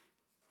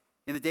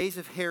In the days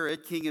of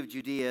Herod, king of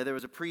Judea, there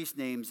was a priest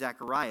named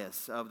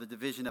Zacharias of the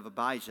division of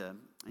Abijah,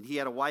 and he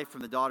had a wife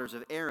from the daughters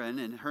of Aaron,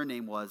 and her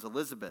name was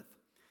Elizabeth.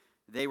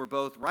 They were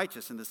both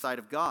righteous in the sight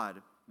of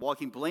God,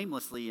 walking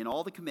blamelessly in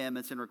all the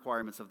commandments and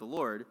requirements of the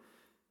Lord,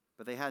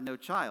 but they had no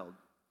child,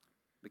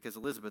 because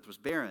Elizabeth was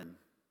barren,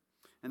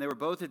 and they were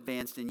both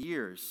advanced in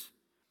years.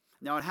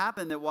 Now it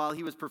happened that while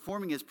he was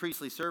performing his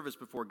priestly service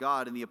before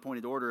God in the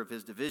appointed order of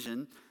his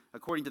division,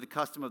 according to the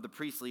custom of the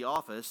priestly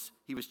office,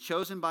 he was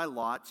chosen by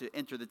lot to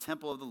enter the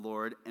temple of the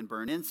Lord and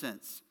burn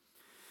incense.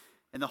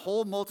 And the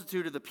whole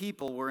multitude of the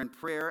people were in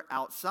prayer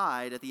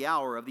outside at the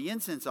hour of the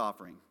incense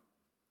offering.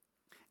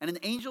 And an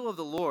angel of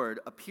the Lord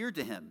appeared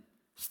to him,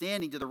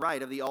 standing to the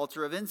right of the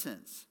altar of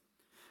incense.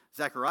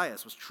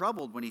 Zacharias was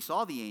troubled when he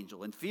saw the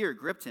angel, and fear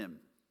gripped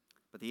him.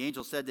 But the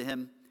angel said to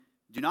him,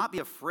 "Do not be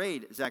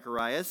afraid,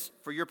 Zacharias,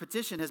 for your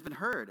petition has been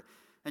heard,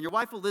 and your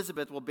wife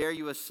Elizabeth will bear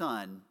you a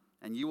son,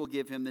 and you will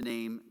give him the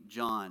name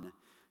John.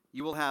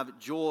 You will have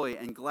joy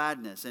and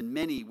gladness, and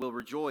many will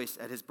rejoice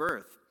at his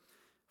birth.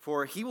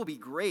 For he will be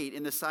great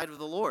in the sight of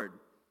the Lord,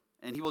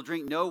 and he will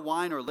drink no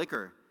wine or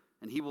liquor,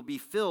 and he will be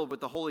filled with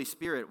the Holy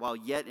Spirit while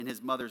yet in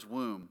his mother's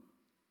womb.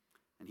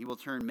 And he will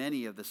turn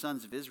many of the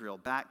sons of Israel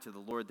back to the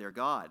Lord their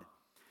God.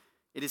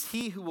 It is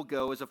he who will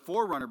go as a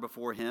forerunner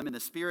before him in the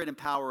spirit and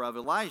power of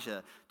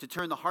Elijah, to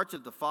turn the hearts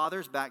of the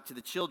fathers back to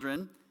the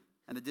children,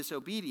 and the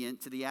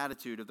disobedient to the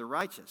attitude of the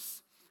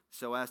righteous,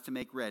 so as to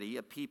make ready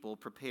a people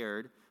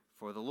prepared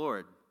for the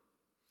Lord."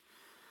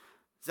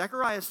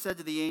 Zacharias said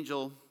to the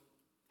angel,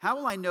 "How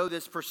will I know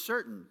this for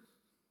certain?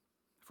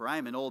 For I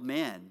am an old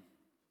man,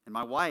 and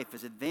my wife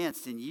is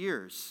advanced in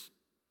years."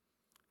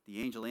 The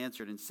angel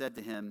answered and said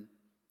to him,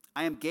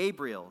 "I am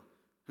Gabriel,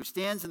 who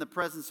stands in the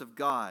presence of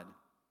God,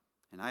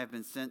 and I have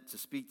been sent to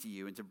speak to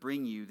you and to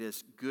bring you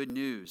this good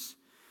news.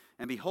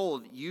 And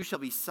behold, you shall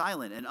be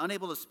silent and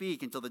unable to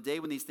speak until the day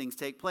when these things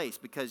take place,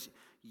 because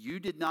you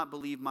did not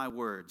believe my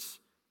words,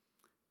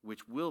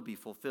 which will be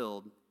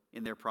fulfilled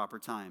in their proper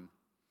time."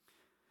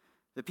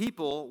 The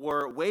people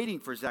were waiting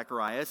for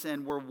Zacharias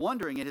and were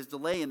wondering at his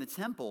delay in the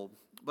temple.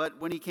 But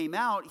when he came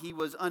out, he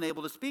was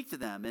unable to speak to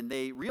them, and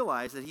they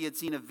realized that he had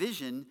seen a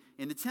vision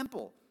in the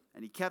temple,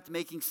 and he kept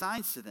making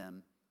signs to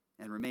them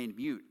and remained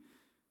mute.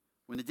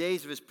 When the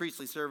days of his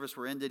priestly service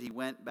were ended, he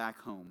went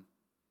back home.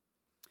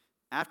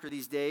 After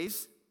these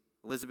days,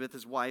 Elizabeth,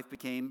 his wife,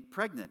 became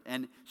pregnant,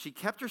 and she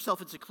kept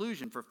herself in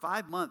seclusion for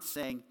 5 months,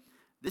 saying,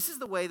 "This is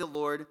the way the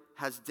Lord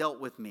has dealt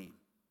with me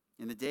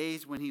in the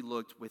days when he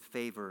looked with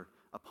favor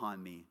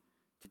upon me,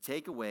 to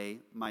take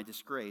away my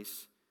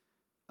disgrace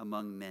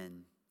among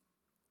men."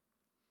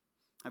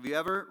 Have you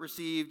ever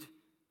received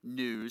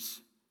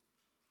news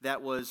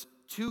that was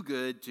too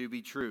good to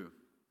be true?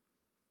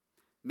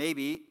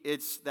 Maybe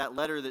it's that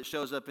letter that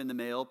shows up in the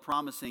mail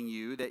promising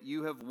you that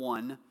you have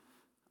won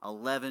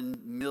 $11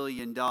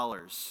 million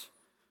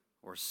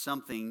or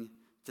something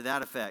to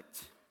that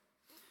effect.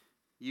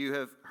 You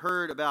have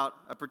heard about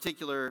a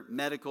particular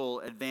medical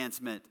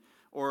advancement,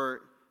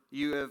 or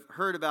you have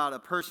heard about a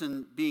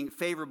person being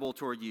favorable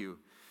toward you.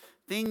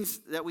 Things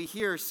that we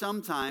hear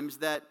sometimes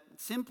that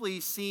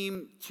simply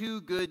seem too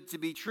good to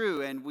be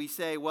true, and we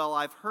say, "Well,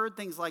 I've heard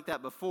things like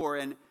that before,"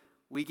 and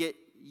we get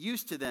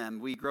used to them.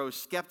 We grow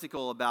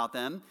skeptical about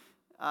them,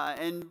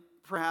 and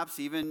perhaps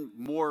even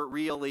more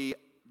really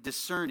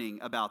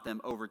discerning about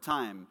them over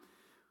time.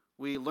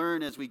 We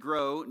learn as we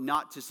grow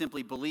not to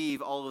simply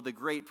believe all of the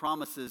great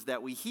promises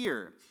that we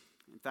hear.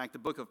 In fact, the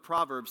book of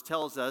Proverbs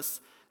tells us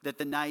that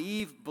the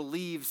naive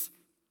believes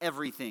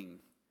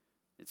everything.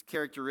 It's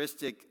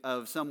characteristic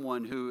of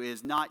someone who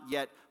is not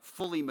yet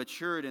fully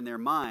matured in their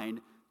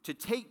mind to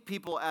take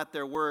people at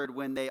their word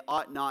when they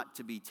ought not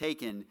to be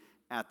taken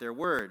at their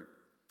word.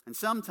 And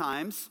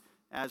sometimes,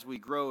 as we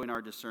grow in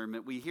our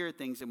discernment, we hear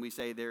things and we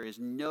say, "There is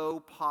no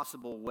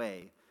possible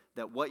way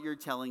that what you're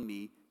telling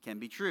me can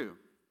be true."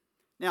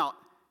 Now,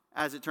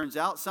 as it turns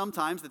out,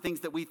 sometimes the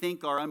things that we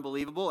think are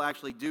unbelievable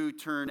actually do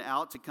turn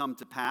out to come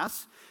to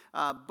pass.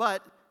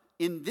 But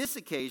in this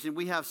occasion,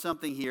 we have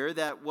something here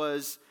that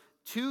was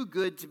too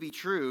good to be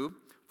true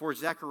for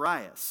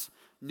Zacharias.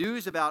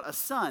 News about a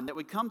son that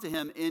would come to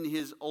him in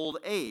his old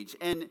age.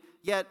 And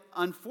yet,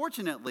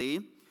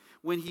 unfortunately,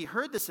 when he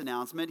heard this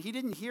announcement, he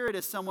didn't hear it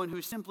as someone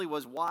who simply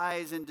was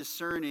wise and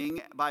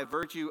discerning by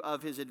virtue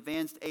of his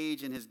advanced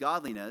age and his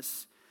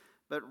godliness,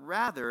 but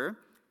rather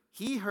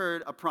he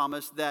heard a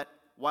promise that,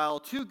 while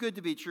too good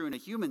to be true in a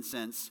human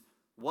sense,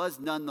 was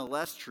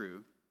nonetheless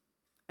true,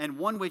 and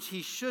one which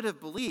he should have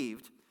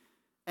believed,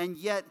 and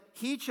yet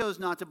he chose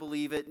not to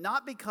believe it,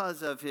 not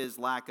because of his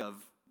lack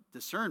of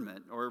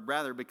discernment, or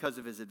rather because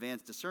of his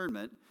advanced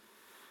discernment,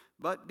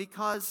 but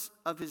because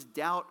of his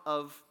doubt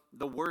of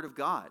the Word of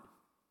God.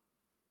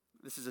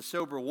 This is a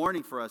sober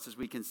warning for us as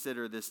we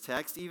consider this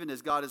text, even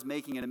as God is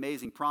making an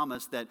amazing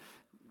promise that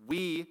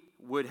we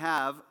would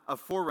have a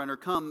forerunner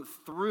come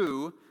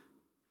through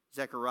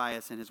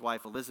Zacharias and his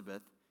wife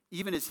Elizabeth,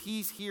 even as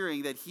he's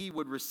hearing that he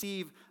would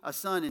receive a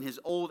son in his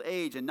old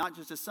age, and not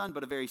just a son,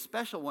 but a very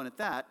special one at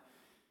that.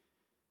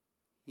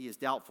 He is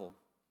doubtful.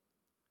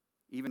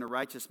 Even a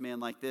righteous man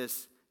like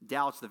this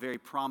doubts the very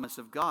promise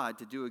of God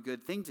to do a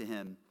good thing to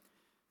him.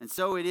 And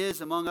so it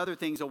is, among other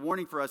things, a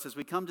warning for us as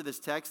we come to this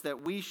text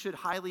that we should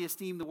highly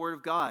esteem the Word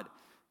of God,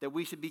 that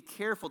we should be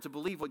careful to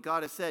believe what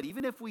God has said,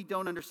 even if we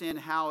don't understand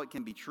how it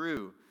can be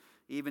true,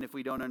 even if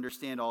we don't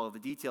understand all of the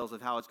details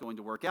of how it's going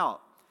to work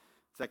out.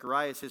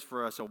 Zechariah is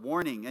for us a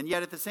warning, and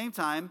yet at the same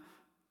time,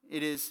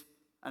 it is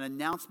an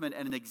announcement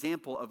and an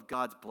example of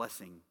God's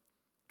blessing,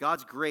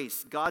 God's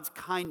grace, God's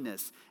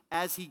kindness,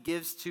 as he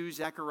gives to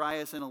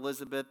Zacharias and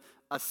Elizabeth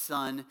a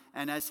son,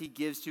 and as he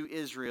gives to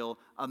Israel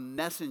a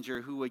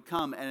messenger who would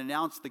come and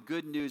announce the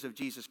good news of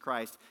Jesus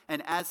Christ,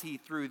 and as he,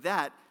 through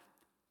that,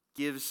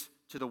 gives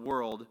to the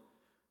world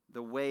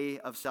the way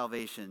of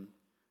salvation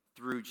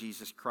through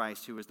Jesus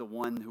Christ, who is the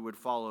one who would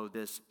follow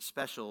this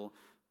special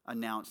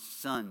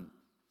announced son.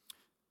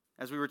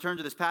 As we return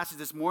to this passage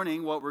this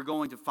morning, what we're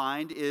going to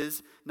find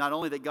is not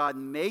only that God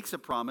makes a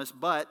promise,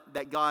 but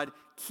that God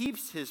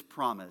keeps his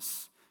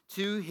promise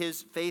to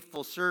his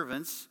faithful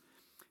servants,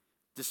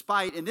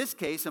 despite, in this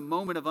case, a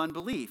moment of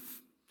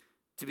unbelief,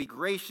 to be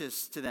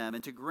gracious to them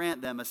and to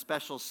grant them a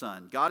special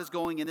son. God is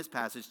going in this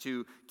passage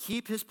to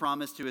keep his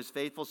promise to his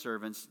faithful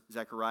servants,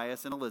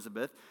 Zacharias and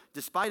Elizabeth,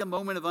 despite a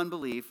moment of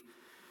unbelief,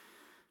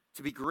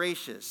 to be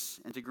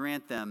gracious and to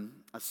grant them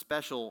a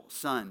special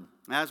son.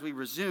 As we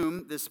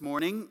resume this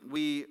morning,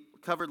 we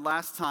covered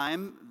last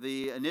time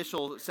the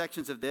initial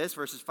sections of this,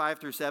 verses 5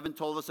 through 7,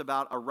 told us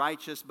about a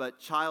righteous but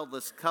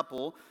childless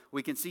couple.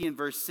 We can see in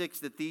verse 6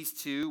 that these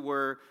two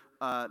were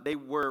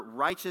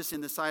righteous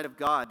in the sight of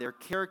God. Their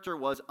character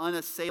was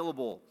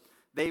unassailable.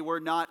 They were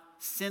not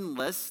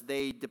sinless.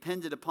 They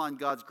depended upon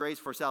God's grace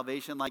for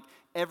salvation like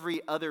every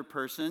other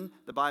person.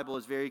 The Bible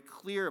is very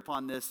clear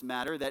upon this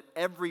matter that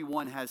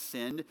everyone has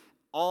sinned.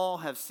 All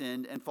have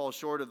sinned and fall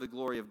short of the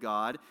glory of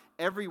God.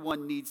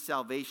 Everyone needs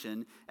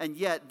salvation. And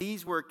yet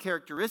these were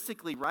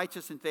characteristically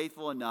righteous and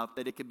faithful enough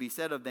that it could be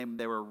said of them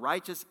they were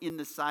righteous in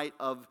the sight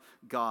of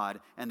God,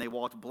 and they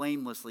walked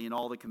blamelessly in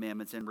all the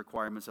commandments and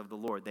requirements of the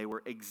Lord. They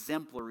were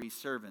exemplary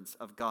servants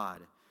of God.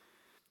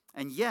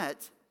 And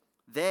yet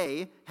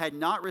they had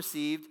not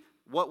received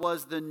what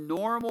was the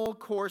normal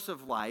course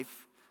of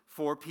life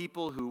for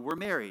people who were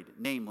married,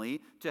 namely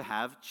to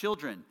have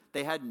children.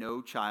 They had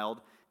no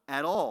child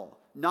at all.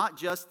 Not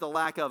just the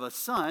lack of a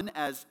son,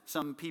 as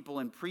some people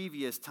in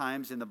previous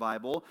times in the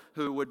Bible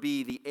who would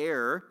be the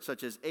heir,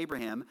 such as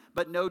Abraham,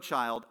 but no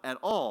child at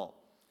all.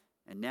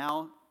 And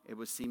now it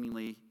was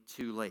seemingly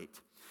too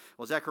late.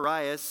 Well,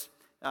 Zacharias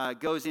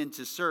goes in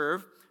to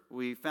serve.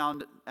 We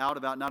found out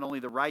about not only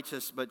the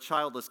righteous but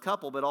childless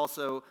couple, but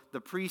also the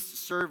priest's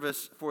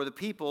service for the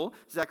people.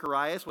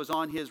 Zacharias was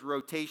on his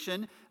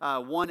rotation,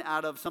 one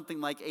out of something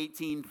like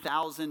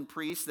 18,000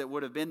 priests that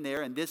would have been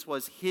there, and this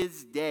was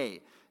his day.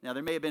 Now,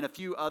 there may have been a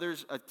few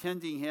others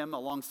attending him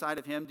alongside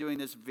of him, doing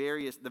the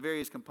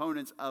various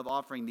components of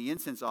offering the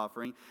incense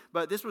offering.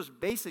 But this was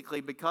basically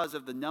because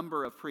of the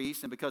number of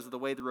priests and because of the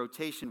way the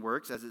rotation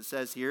works, as it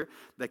says here,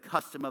 the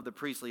custom of the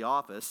priestly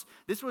office.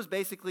 This was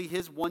basically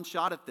his one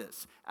shot at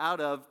this. Out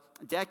of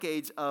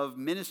decades of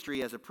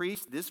ministry as a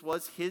priest, this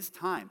was his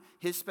time,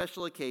 his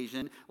special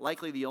occasion,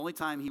 likely the only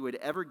time he would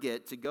ever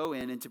get to go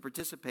in and to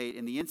participate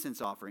in the incense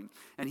offering.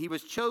 And he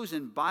was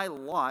chosen by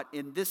lot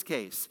in this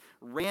case.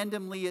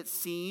 Randomly, it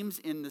seems,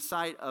 in the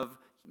sight of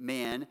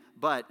man,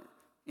 but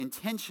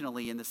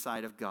intentionally in the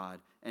sight of God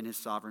and his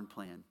sovereign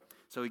plan.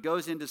 So he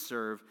goes in to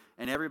serve,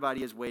 and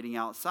everybody is waiting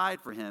outside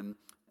for him,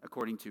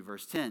 according to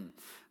verse 10.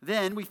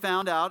 Then we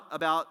found out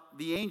about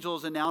the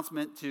angel's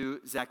announcement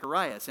to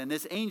Zacharias. And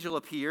this angel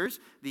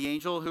appears. The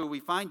angel who we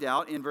find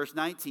out in verse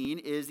 19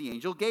 is the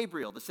angel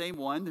Gabriel, the same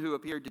one who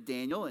appeared to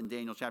Daniel in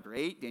Daniel chapter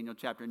 8, Daniel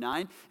chapter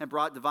 9, and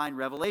brought divine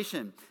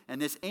revelation.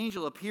 And this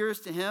angel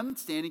appears to him,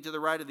 standing to the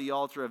right of the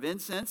altar of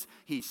incense.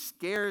 He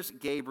scares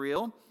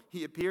Gabriel.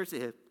 He appears to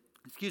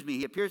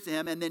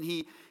him, and then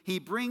he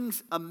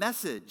brings a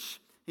message.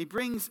 He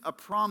brings a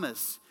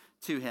promise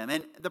to him.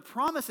 And the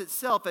promise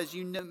itself, as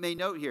you may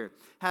note here,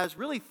 has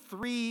really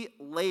three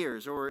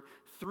layers or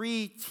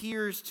three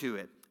tiers to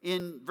it.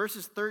 In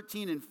verses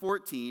 13 and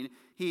 14,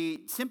 he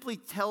simply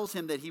tells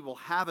him that he will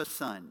have a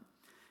son.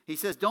 He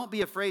says, "Don't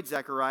be afraid,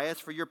 Zacharias,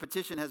 for your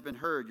petition has been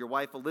heard. Your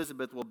wife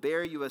Elizabeth will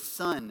bear you a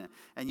son,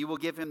 and you will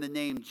give him the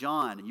name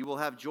John. And you will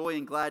have joy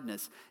and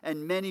gladness,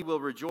 and many will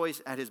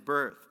rejoice at his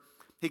birth."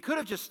 He could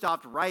have just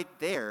stopped right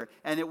there,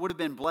 and it would have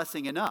been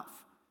blessing enough.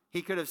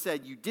 He could have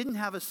said, you didn't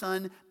have a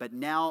son, but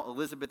now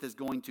Elizabeth is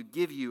going to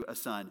give you a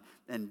son.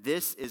 And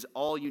this is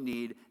all you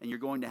need, and you're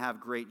going to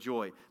have great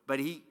joy. But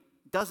he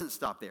doesn't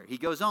stop there. He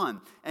goes on,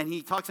 and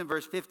he talks in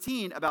verse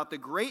 15 about the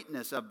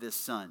greatness of this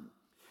son.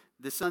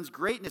 The son's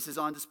greatness is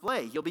on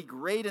display. He'll be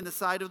great in the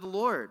sight of the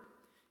Lord.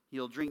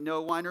 He'll drink no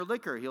wine or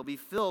liquor. He'll be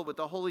filled with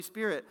the Holy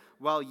Spirit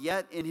while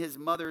yet in his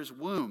mother's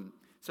womb.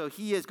 So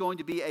he is going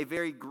to be a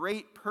very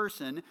great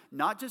person,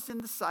 not just in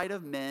the sight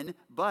of men,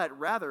 but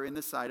rather in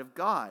the sight of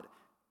God.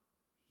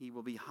 He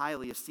will be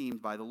highly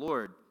esteemed by the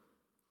Lord.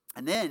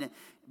 And then,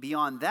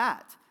 beyond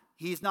that,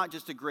 he's not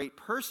just a great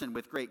person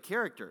with great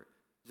character.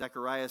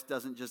 Zacharias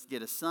doesn't just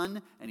get a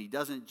son, and he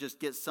doesn't just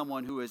get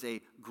someone who is a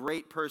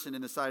great person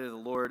in the sight of the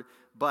Lord,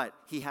 but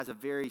he has a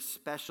very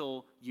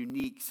special,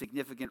 unique,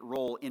 significant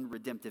role in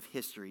redemptive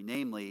history.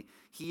 Namely,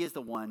 he is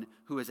the one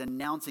who is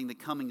announcing the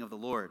coming of the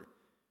Lord.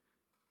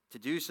 To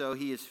do so,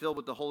 he is filled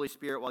with the Holy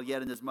Spirit while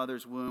yet in his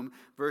mother's womb.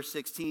 Verse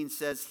 16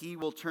 says, he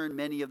will turn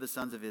many of the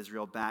sons of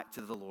Israel back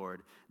to the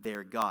Lord,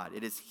 their God.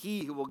 It is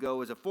he who will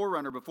go as a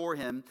forerunner before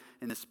him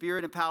in the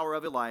spirit and power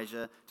of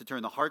Elijah to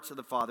turn the hearts of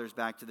the fathers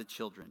back to the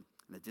children,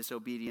 and the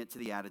disobedient to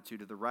the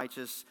attitude of the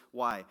righteous.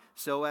 Why?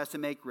 So as to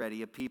make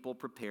ready a people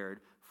prepared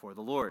for the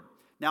Lord.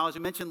 Now, as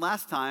we mentioned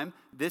last time,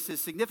 this is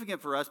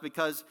significant for us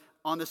because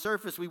on the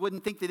surface, we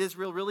wouldn't think that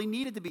Israel really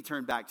needed to be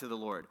turned back to the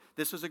Lord.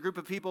 This was a group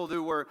of people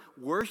who were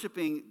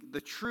worshiping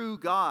the true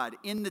God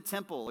in the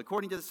temple,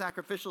 according to the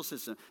sacrificial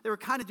system. They were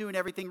kind of doing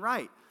everything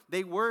right.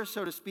 They were,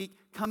 so to speak,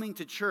 coming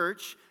to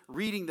church,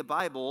 reading the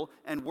Bible,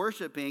 and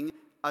worshiping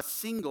a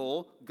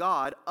single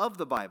God of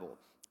the Bible.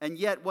 And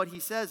yet what he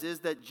says is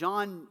that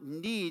John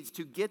needs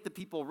to get the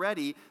people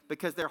ready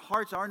because their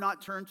hearts are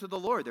not turned to the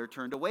Lord. They're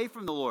turned away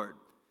from the Lord.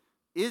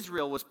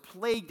 Israel was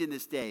plagued in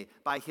this day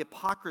by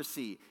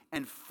hypocrisy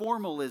and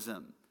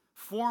formalism,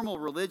 formal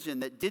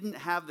religion that didn't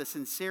have the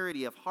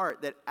sincerity of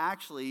heart that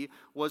actually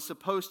was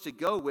supposed to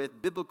go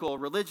with biblical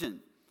religion.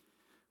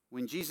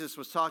 When Jesus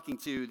was talking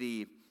to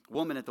the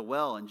woman at the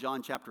well in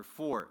John chapter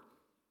 4,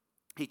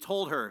 he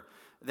told her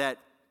that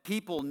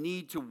people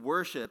need to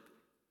worship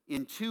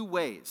in two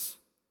ways,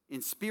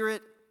 in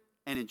spirit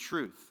and in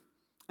truth.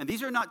 And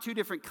these are not two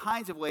different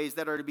kinds of ways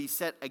that are to be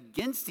set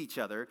against each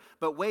other,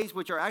 but ways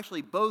which are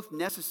actually both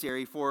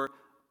necessary for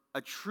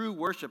a true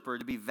worshiper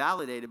to be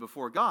validated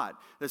before God.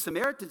 The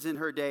Samaritans in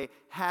her day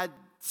had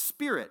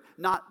spirit,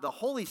 not the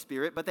Holy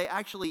Spirit, but they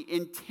actually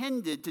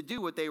intended to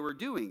do what they were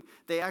doing.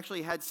 They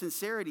actually had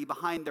sincerity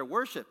behind their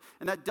worship.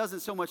 And that doesn't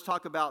so much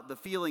talk about the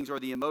feelings or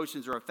the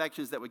emotions or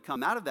affections that would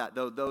come out of that,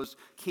 though those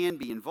can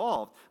be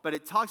involved. But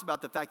it talks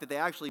about the fact that they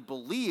actually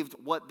believed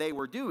what they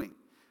were doing.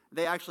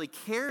 They actually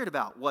cared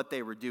about what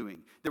they were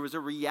doing. There was a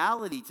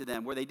reality to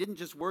them where they didn't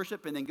just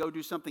worship and then go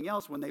do something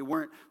else when they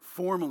weren't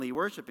formally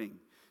worshiping.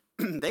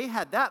 They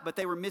had that, but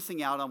they were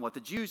missing out on what the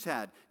Jews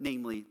had,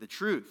 namely the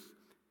truth.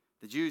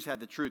 The Jews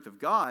had the truth of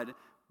God,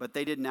 but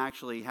they didn't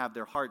actually have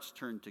their hearts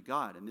turned to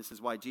God. And this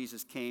is why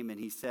Jesus came and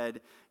he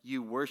said,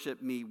 you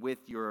worship me with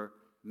your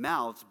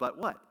mouths, but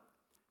what?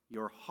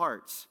 Your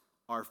hearts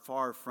are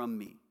far from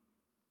me.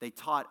 They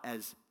taught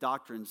as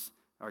doctrines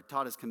or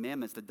taught as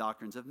commandments the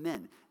doctrines of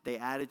men. They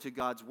added to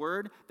God's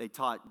word. They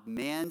taught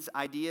man's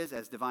ideas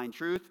as divine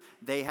truth.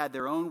 They had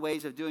their own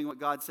ways of doing what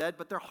God said,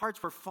 but their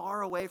hearts were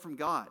far away from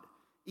God,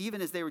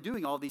 even as they were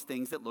doing all these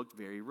things that looked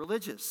very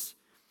religious.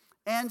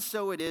 And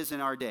so it is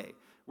in our day,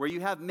 where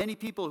you have many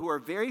people who are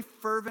very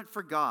fervent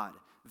for God,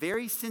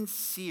 very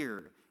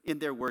sincere in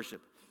their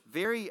worship,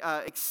 very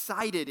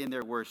excited in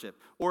their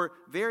worship, or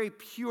very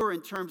pure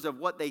in terms of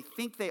what they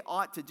think they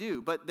ought to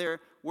do, but their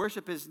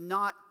worship is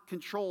not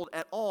controlled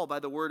at all by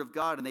the word of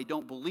God, and they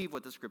don't believe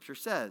what the scripture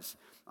says.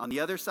 On the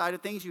other side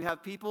of things, you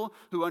have people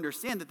who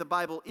understand that the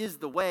Bible is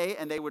the way,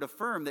 and they would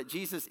affirm that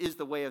Jesus is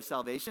the way of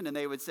salvation, and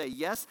they would say,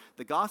 yes,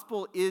 the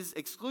gospel is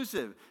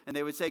exclusive, and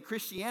they would say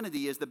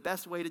Christianity is the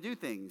best way to do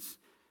things,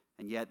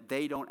 and yet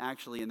they don't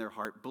actually in their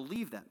heart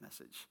believe that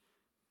message.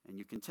 And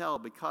you can tell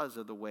because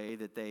of the way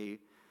that they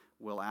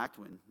will act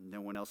when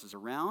no one else is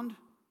around,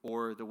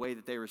 or the way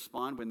that they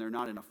respond when they're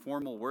not in a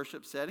formal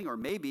worship setting, or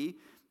maybe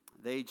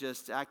they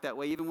just act that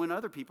way even when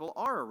other people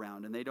are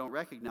around, and they don't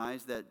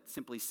recognize that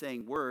simply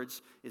saying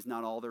words is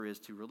not all there is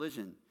to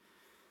religion.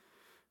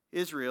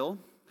 Israel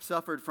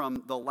suffered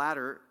from the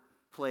latter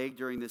plague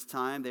during this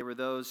time. They were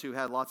those who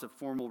had lots of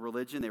formal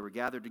religion. They were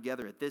gathered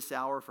together at this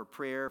hour for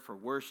prayer, for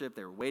worship.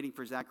 They were waiting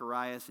for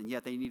Zacharias, and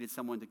yet they needed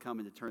someone to come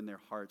and to turn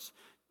their hearts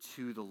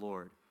to the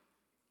Lord.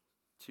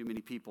 Too many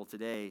people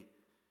today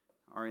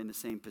are in the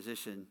same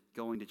position,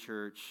 going to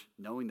church,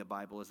 knowing the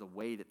Bible is the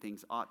way that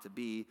things ought to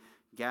be,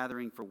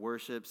 gathering for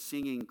worship,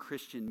 singing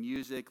Christian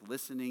music,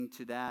 listening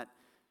to that,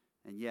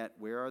 and yet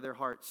where are their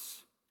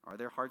hearts? Are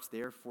their hearts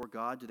there for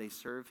God? Do they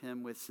serve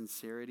him with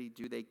sincerity?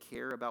 Do they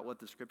care about what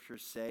the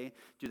scriptures say?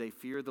 Do they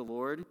fear the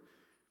Lord?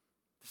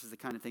 This is the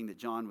kind of thing that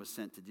John was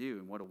sent to do,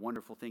 and what a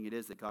wonderful thing it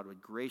is that God would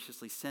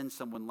graciously send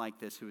someone like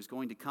this who is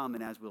going to come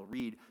and, as we'll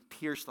read,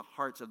 pierce the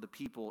hearts of the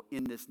people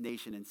in this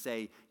nation and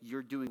say,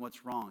 you're doing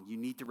what's wrong. You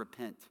need to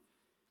repent.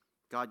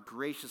 God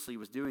graciously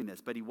was doing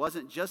this, but he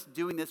wasn't just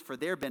doing this for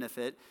their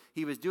benefit.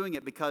 He was doing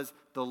it because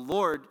the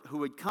Lord who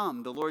would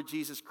come, the Lord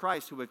Jesus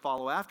Christ who would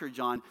follow after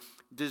John,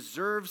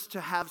 deserves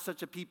to have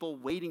such a people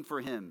waiting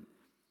for him.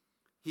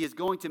 He is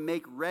going to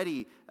make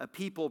ready a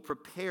people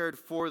prepared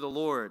for the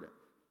Lord.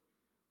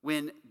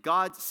 When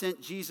God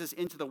sent Jesus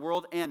into the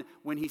world and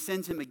when he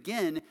sends him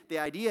again, the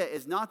idea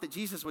is not that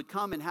Jesus would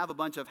come and have a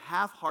bunch of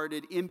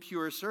half-hearted,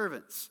 impure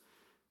servants.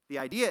 The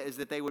idea is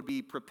that they would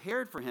be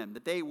prepared for him,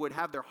 that they would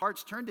have their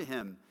hearts turned to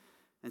him.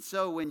 And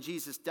so when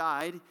Jesus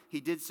died, he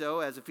did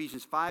so, as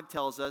Ephesians 5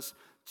 tells us,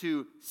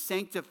 to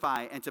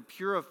sanctify and to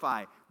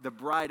purify the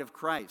bride of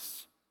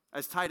Christ.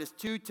 As Titus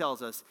 2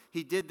 tells us,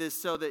 he did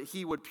this so that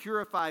he would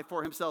purify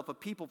for himself a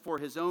people for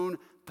his own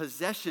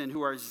possession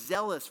who are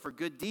zealous for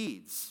good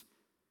deeds.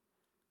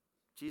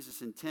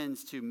 Jesus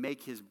intends to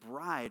make his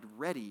bride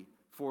ready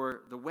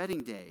for the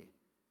wedding day.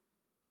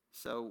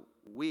 So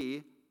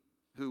we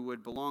who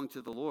would belong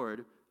to the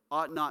Lord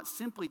ought not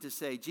simply to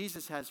say,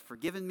 Jesus has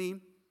forgiven me,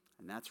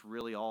 and that's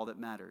really all that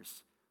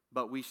matters.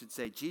 But we should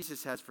say,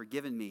 Jesus has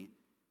forgiven me,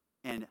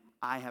 and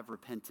I have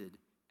repented,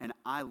 and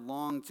I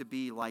long to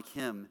be like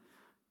him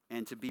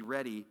and to be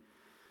ready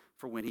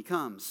for when he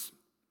comes.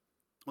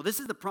 Well, this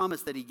is the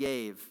promise that he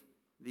gave.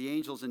 The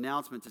angel's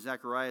announcement to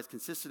Zacharias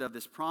consisted of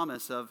this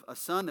promise of a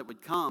son that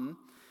would come.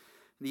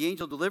 The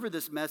angel delivered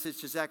this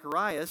message to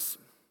Zacharias,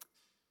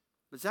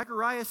 but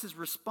Zacharias'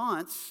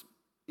 response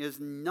is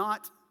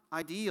not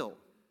ideal.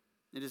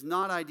 It is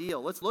not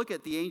ideal. Let's look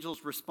at the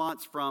angel's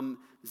response from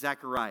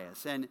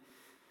Zacharias. And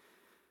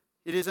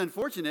it is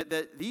unfortunate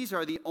that these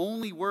are the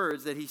only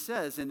words that he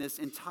says in this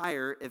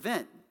entire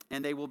event.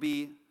 And they will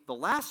be the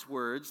last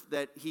words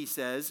that he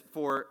says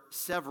for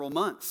several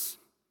months.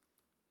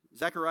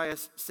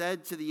 Zacharias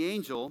said to the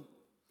angel,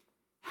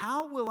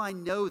 "How will I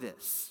know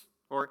this?"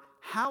 Or,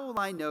 "How will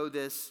I know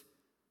this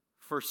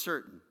for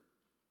certain?"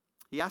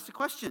 He asked a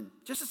question,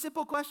 just a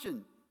simple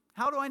question.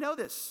 How do I know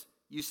this?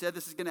 You said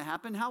this is going to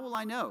happen. How will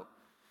I know?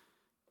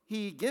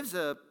 He gives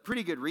a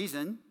pretty good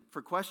reason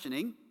for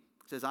questioning.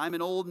 He says, "I'm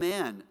an old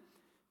man."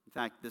 In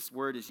fact, this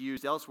word is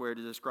used elsewhere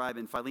to describe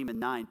in Philemon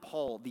 9,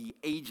 Paul the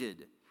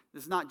aged.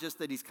 This is not just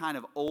that he's kind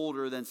of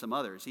older than some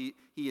others. He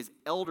is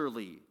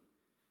elderly.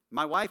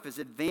 My wife is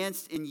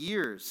advanced in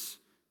years,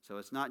 so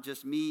it's not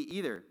just me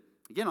either.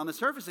 Again, on the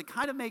surface, it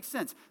kind of makes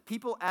sense.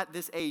 People at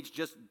this age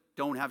just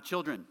don't have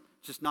children.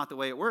 It's just not the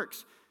way it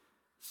works.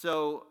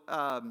 So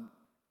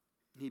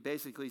he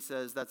basically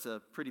says, that's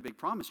a pretty big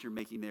promise you're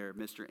making there,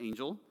 Mr.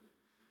 Angel.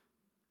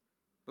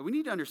 But we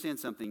need to understand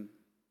something.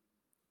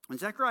 When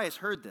Zacharias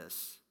heard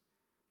this,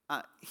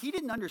 he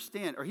didn't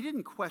understand, or he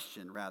didn't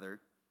question, rather,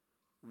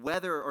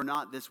 whether or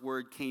not this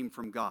word came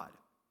from God.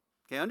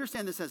 Okay,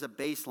 understand this as a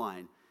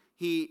baseline.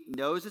 He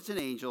knows it's an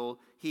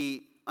angel.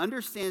 He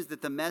understands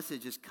that the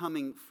message is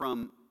coming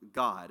from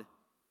God.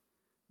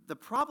 The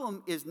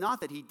problem is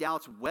not that he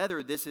doubts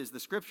whether this is the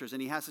scriptures,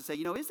 and he has to say,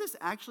 is this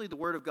actually the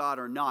word of God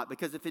or not?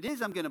 Because if it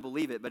is, I'm going to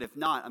believe it, but if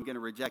not, I'm going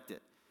to reject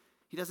it.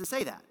 He doesn't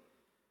say that.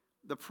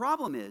 The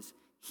problem is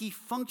he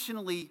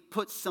functionally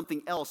puts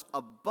something else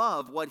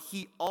above what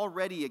he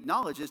already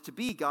acknowledges to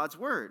be God's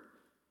word.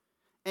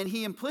 And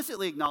he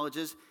implicitly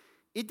acknowledges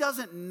it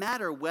doesn't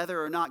matter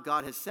whether or not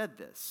God has said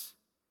this.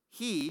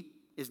 He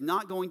is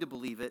not going to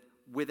believe it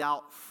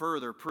without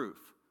further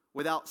proof,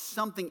 without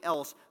something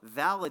else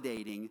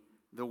validating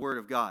the word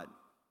of God.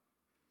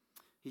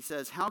 He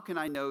says, "How can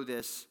I know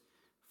this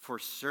for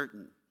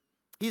certain?"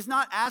 He's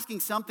not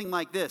asking something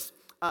like this.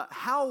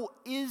 How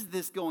is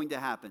this going to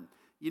happen?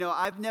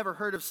 I've never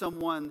heard of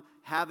someone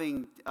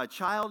having a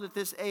child at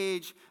this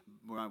age.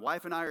 My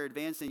wife and I are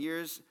advanced in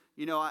years.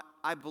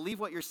 I believe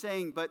what you're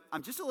saying, but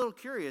I'm just a little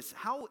curious.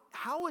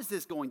 How is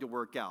this going to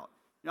work out?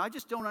 I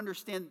just don't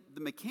understand the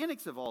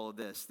mechanics of all of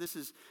this.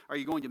 Are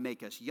you going to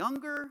make us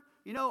younger?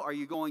 Are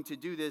you going to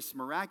do this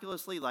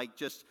miraculously, like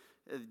just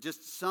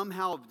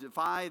somehow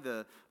defy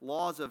the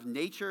laws of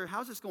nature?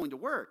 How's this going to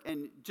work?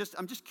 And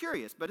I'm just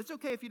curious, but it's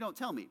okay if you don't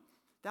tell me.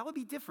 That would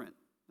be different.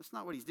 That's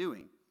not what he's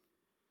doing.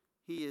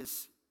 He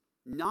is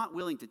not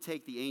willing to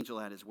take the angel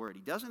at his word.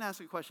 He doesn't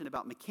ask a question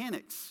about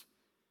mechanics.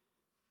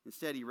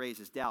 Instead, he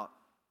raises doubt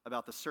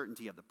about the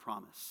certainty of the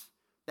promise.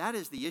 That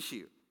is the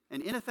issue.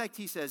 And in effect,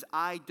 he says,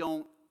 I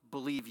don't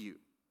believe you.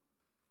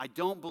 I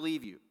don't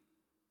believe you.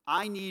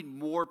 I need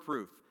more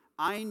proof.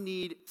 I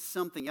need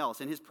something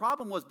else. And his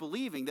problem was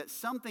believing that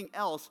something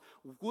else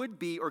would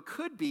be or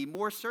could be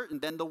more certain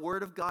than the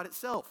word of God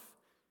itself.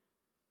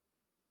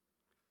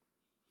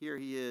 Here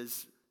he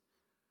is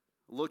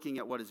looking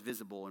at what is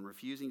visible and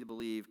refusing to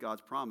believe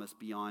God's promise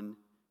beyond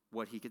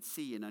what he could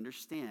see and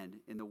understand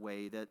in the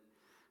way that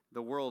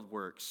the world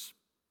works.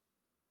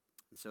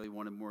 And so he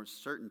wanted more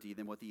certainty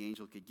than what the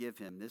angel could give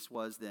him. This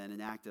was then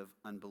an act of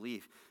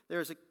unbelief.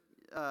 There's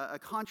a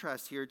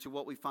contrast here to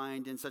what we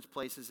find in such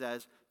places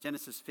as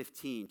Genesis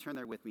 15. Turn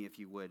there with me if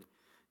you would.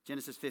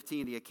 Genesis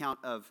 15, the account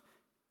of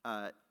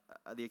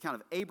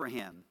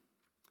Abraham.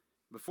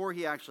 Before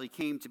he actually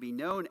came to be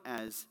known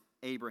as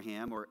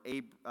Abraham, or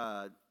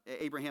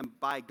Abraham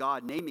by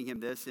God naming him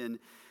this in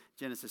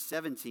Genesis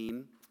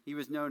 17, he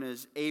was known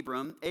as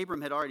Abram.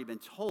 Abram had already been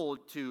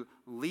told to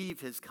leave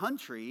his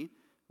country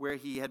where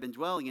he had been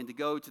dwelling in to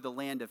go to the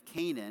land of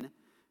Canaan.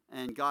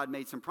 And God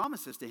made some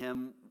promises to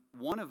him,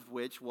 one of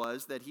which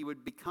was that he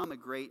would become a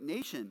great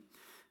nation.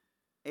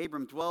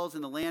 Abram dwells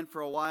in the land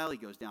for a while. He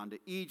goes down to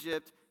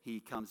Egypt. He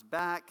comes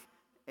back,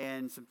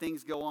 and some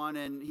things go on,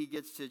 and he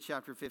gets to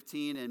chapter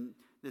 15, and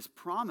this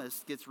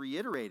promise gets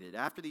reiterated.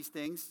 After these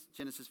things,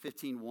 Genesis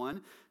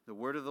 15:1, the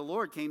word of the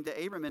Lord came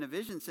to Abram in a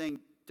vision,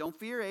 saying, "Don't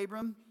fear,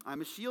 Abram.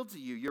 I'm a shield to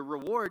you. Your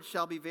reward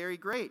shall be very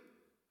great."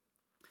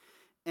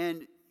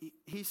 And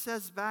he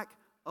says back,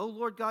 "Oh,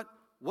 Lord God,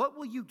 what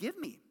will you give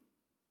me?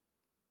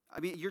 I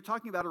mean, you're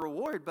talking about a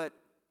reward, but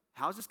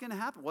how's this going to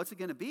happen? What's it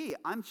going to be?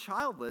 I'm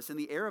childless, and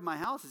the heir of my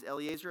house is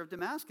Eliezer of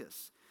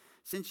Damascus.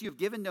 Since you've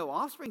given no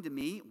offspring to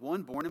me,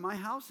 one born in my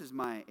house is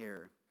my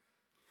heir.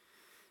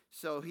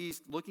 So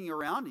he's looking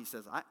around. He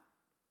says,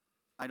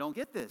 I don't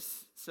get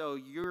this. So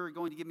you're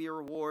going to give me a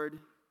reward,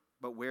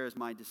 but where is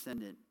my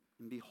descendant?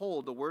 And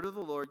behold, the word of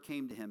the Lord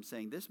came to him,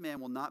 saying, this man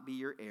will not be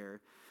your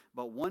heir,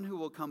 but one who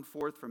will come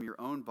forth from your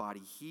own body,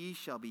 he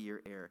shall be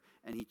your heir.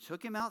 And he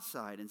took him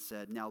outside and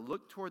said, now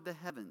look toward the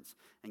heavens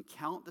and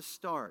count the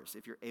stars,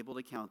 if you're able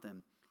to count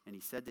them. And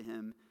he said to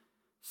him,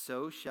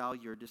 so shall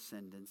your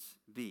descendants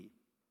be.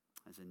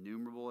 As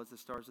innumerable as the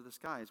stars of the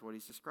sky is what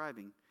he's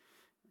describing.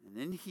 And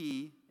then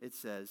he, it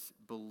says,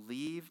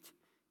 believed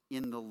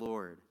in the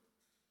Lord,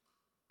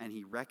 and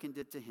he reckoned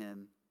it to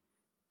him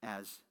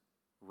as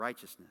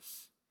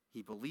righteousness.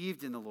 He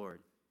believed in the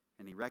Lord,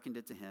 and he reckoned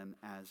it to him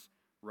as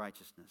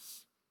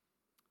righteousness.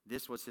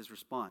 This was his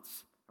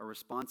response, a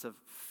response of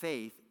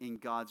faith in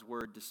God's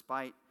word,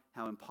 despite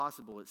how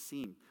impossible it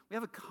seemed. We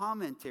have a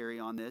commentary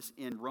on this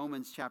in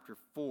Romans chapter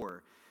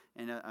 4,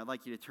 and I'd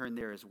like you to turn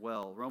there as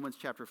well. Romans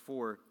chapter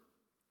 4,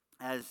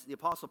 as the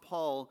Apostle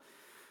Paul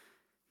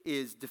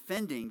is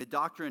defending the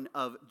doctrine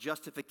of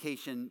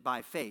justification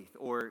by faith,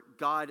 or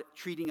God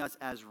treating us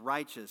as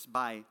righteous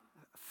by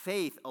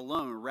faith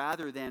alone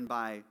rather than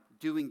by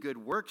doing good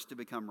works to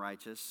become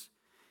righteous.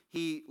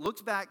 He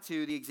looks back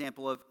to the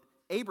example of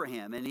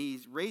Abraham, and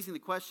he's raising the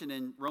question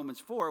in Romans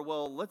 4,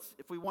 well,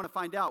 if we want to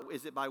find out,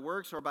 is it by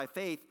works or by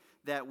faith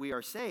that we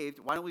are saved,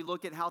 why don't we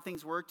look at how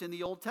things worked in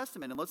the Old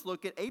Testament, and let's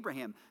look at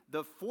Abraham,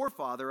 the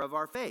forefather of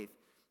our faith.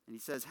 And he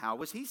says, how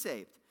was he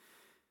saved?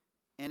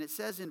 And it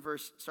says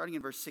starting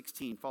in verse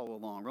 16, follow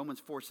along,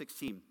 Romans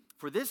 4:16.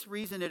 For this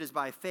reason it is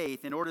by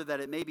faith, in order that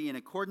it may be in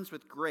accordance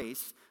with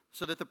grace,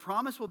 so that the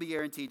promise will be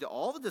guaranteed to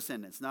all the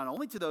descendants, not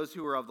only to those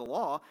who are of the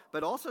law,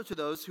 but also to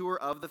those who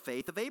are of the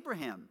faith of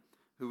Abraham,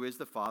 who is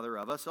the father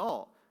of us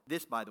all.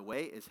 This, by the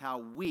way, is how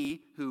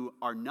we, who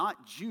are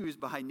not Jews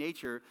by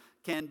nature,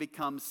 can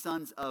become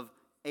sons of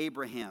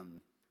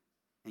Abraham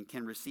and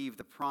can receive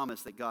the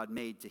promise that God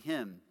made to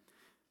him.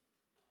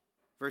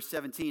 Verse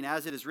 17,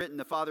 as it is written,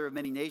 the father of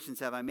many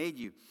nations have I made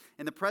you,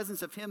 in the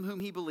presence of him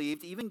whom he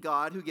believed, even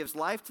God, who gives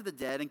life to the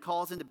dead and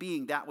calls into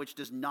being that which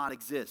does not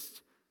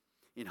exist.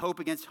 In hope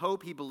against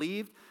hope he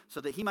believed, so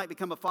that he might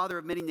become a father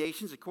of many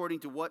nations, according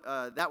to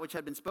that which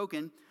had been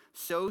spoken,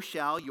 so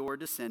shall your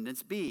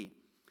descendants be.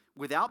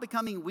 Without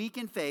becoming weak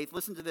in faith,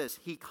 listen to this,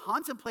 he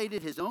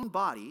contemplated his own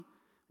body,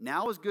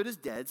 now as good as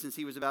dead, since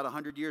he was about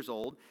 100 years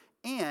old,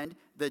 and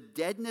the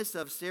deadness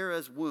of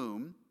Sarah's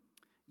womb.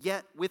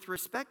 Yet, with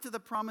respect to the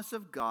promise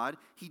of God,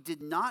 he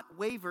did not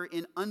waver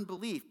in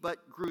unbelief,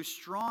 but grew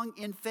strong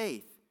in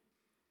faith,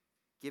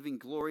 giving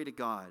glory to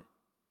God,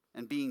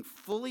 and being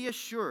fully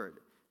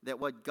assured that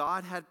what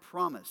God had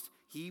promised,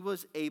 he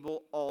was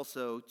able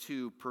also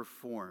to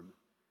perform.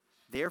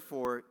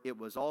 Therefore, it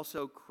was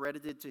also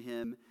credited to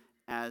him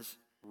as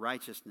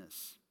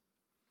righteousness.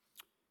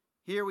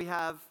 Here we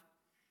have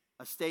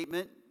a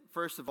statement,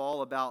 first of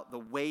all, about the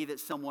way that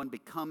someone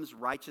becomes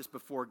righteous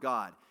before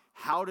God.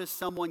 How does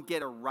someone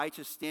get a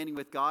righteous standing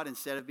with God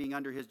instead of being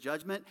under his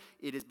judgment?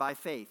 It is by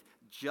faith,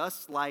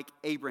 just like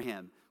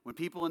Abraham. When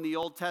people in the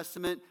Old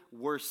Testament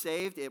were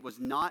saved, it was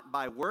not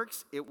by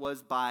works, it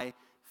was by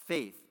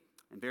faith.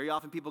 And very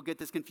often people get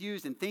this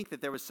confused and think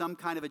that there was some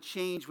kind of a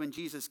change when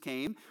Jesus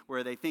came,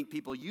 where they think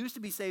people used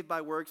to be saved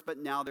by works, but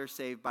now they're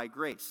saved by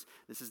grace.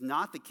 This is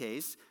not the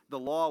case. The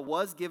law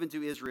was given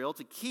to Israel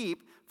to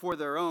keep for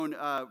their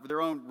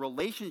own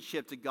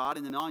relationship to God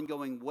in an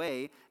ongoing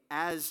way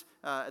as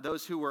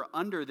those who were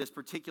under this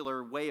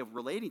particular way of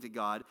relating to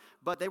God,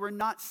 but they were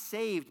not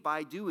saved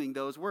by doing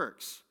those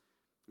works.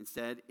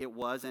 Instead, it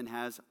was and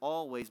has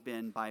always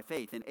been by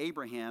faith. And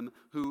Abraham,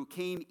 who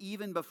came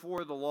even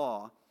before the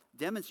law,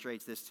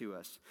 demonstrates this to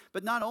us.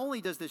 But not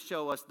only does this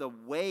show us the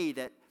way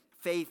that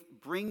faith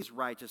brings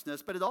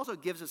righteousness, but it also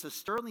gives us a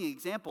sterling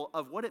example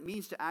of what it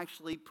means to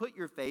actually put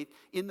your faith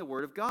in the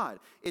Word of God.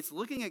 It's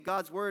looking at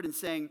God's Word and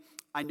saying,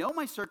 I know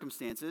my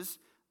circumstances,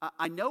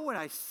 I know what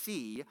I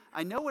see,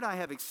 I know what I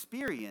have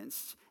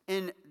experienced,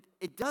 and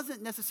it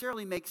doesn't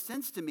necessarily make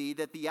sense to me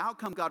that the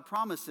outcome God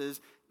promises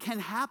can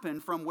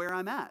happen from where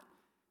I'm at.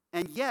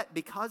 And yet,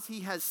 because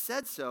he has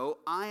said so,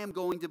 I am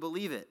going to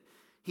believe it.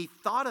 He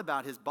thought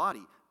about his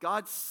body.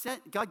 God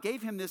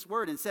gave him this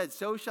word and said,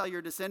 so shall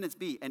your descendants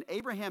be. And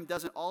Abraham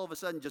doesn't all of a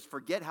sudden just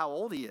forget how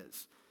old he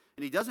is.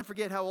 And he doesn't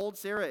forget how old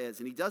Sarah is.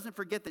 And he doesn't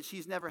forget that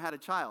she's never had a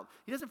child.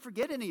 He doesn't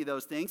forget any of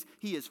those things.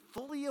 He is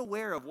fully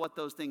aware of what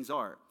those things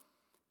are.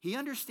 He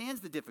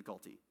understands the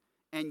difficulty.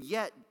 And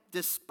yet,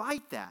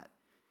 despite that,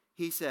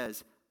 he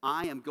says,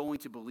 I am going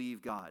to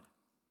believe God.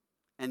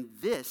 And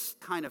this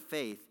kind of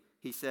faith,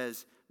 he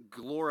says,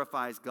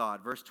 glorifies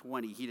God. Verse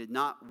 20, he did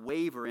not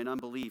waver in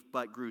unbelief,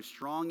 but grew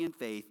strong in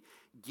faith,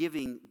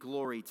 giving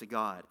glory to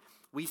God.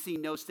 We see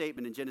no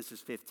statement in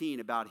Genesis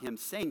 15 about him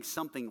saying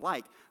something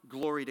like,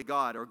 glory to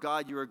God, or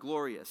God, you are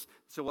glorious.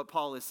 So what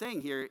Paul is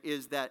saying here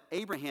is that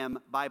Abraham,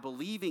 by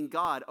believing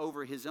God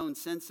over his own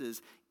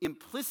senses,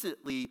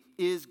 implicitly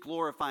is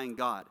glorifying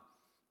God.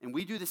 And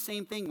we do the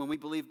same thing when we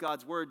believe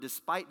God's word,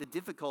 despite the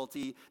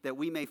difficulty that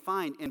we may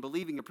find in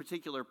believing a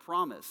particular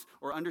promise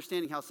or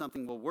understanding how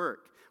something will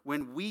work.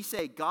 When we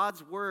say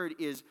God's word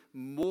is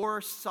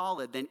more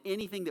solid than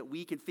anything that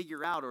we can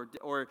figure out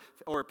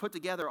or put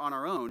together on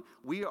our own,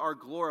 we are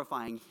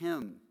glorifying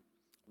him.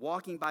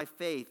 Walking by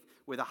faith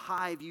with a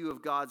high view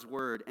of God's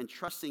word and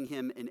trusting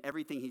him in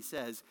everything he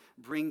says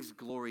brings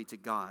glory to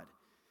God.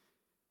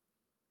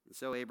 And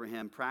so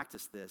Abraham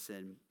practiced this,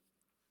 and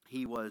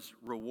he was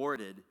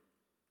rewarded.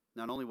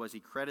 Not only was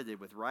he credited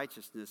with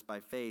righteousness by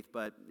faith,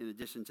 but in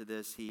addition to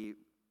this, he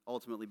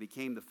ultimately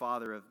became the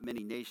father of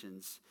many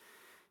nations.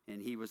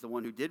 And he was the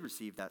one who did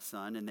receive that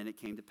son, and then it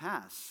came to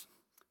pass.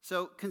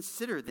 So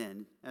consider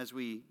then, as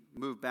we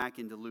move back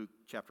into Luke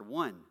chapter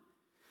 1,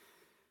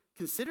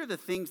 consider the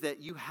things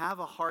that you have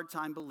a hard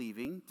time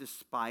believing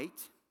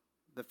despite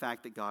the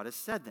fact that God has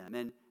said them,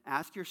 and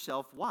ask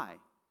yourself why.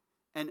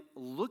 And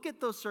look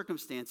at those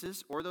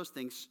circumstances or those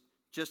things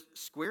just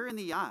square in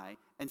the eye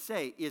and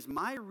say, is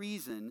my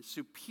reason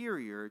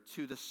superior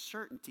to the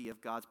certainty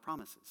of God's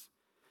promises?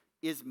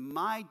 Is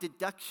my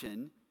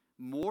deduction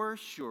more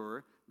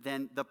sure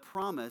than the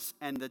promise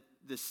and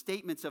the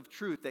statements of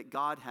truth that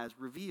God has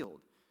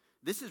revealed?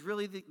 This is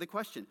really the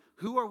question.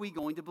 Who are we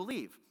going to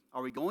believe?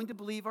 Are we going to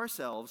believe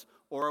ourselves,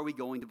 or are we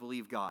going to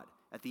believe God?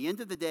 At the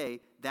end of the day,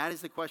 that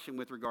is the question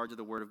with regard to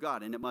the Word of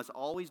God. And it must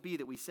always be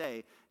that we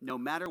say, no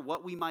matter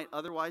what we might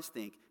otherwise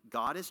think,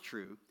 God is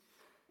true,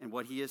 and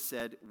what he has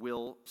said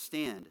will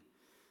stand.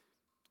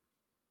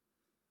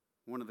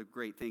 One of the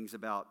great things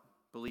about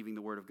believing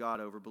the Word of God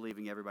over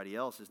believing everybody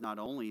else is not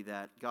only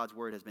that God's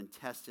Word has been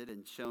tested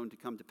and shown to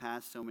come to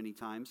pass so many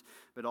times,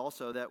 but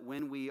also that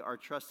when we are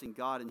trusting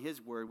God and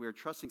his Word, we are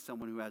trusting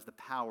someone who has the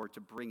power to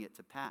bring it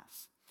to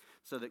pass.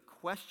 So that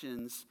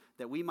questions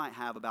that we might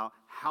have about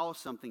how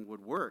something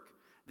would work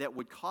that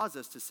would cause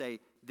us to say,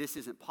 this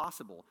isn't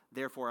possible,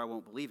 therefore I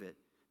won't believe it.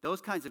 Those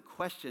kinds of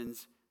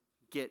questions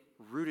get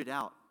rooted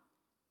out,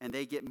 and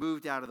they get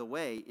moved out of the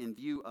way in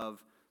view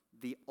of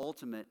the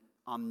ultimate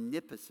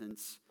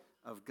omnipotence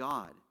of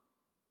God.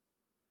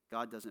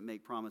 God doesn't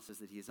make promises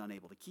that he is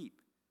unable to keep.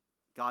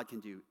 God can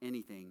do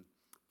anything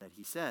that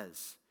he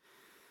says.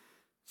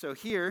 So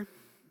here,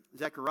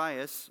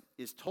 Zacharias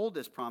is told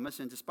this promise,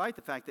 and despite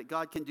the fact that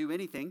God can do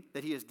anything,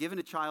 that he has given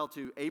a child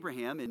to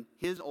Abraham in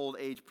his old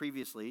age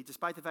previously,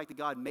 despite the fact that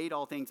God made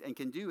all things and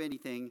can do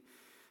anything,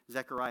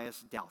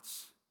 Zacharias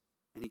doubts,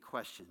 and he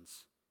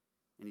questions,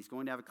 and he's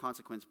going to have a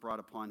consequence brought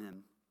upon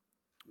him.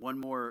 One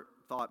more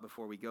thought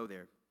before we go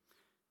there.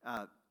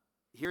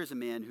 Here's a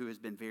man who has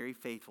been very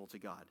faithful to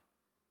God.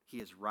 He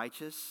is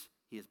righteous,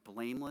 he is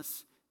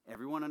blameless,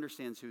 everyone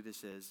understands who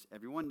this is,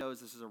 everyone knows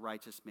this is a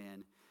righteous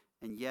man,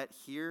 and yet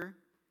here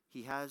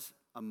he has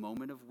a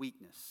moment of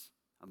weakness,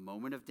 a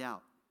moment of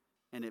doubt,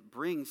 and it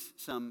brings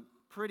some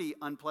pretty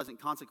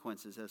unpleasant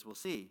consequences, as we'll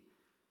see.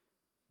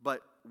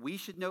 But we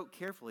should note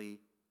carefully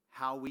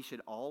how we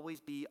should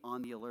always be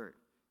on the alert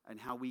and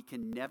how we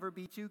can never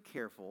be too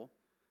careful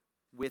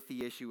with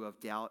the issue of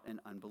doubt and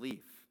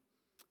unbelief.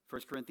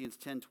 1 Corinthians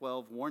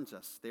 10:12 warns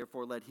us,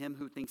 therefore let him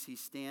who thinks he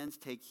stands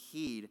take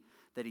heed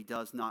that he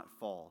does not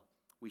fall.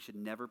 We should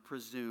never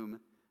presume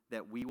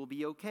that we will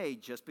be okay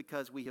just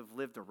because we have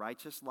lived a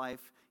righteous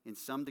life in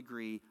some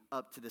degree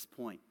up to this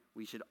point.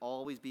 We should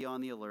always be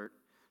on the alert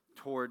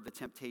toward the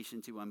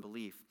temptation to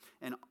unbelief.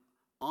 And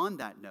on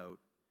that note,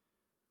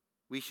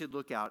 we should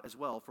look out as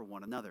well for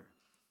one another.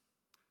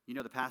 You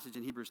know the passage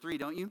in Hebrews 3,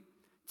 don't you?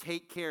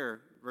 Take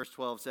care, verse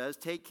 12 says,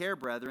 take care,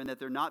 brethren, that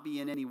there not be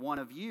in any one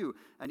of you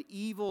an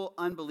evil,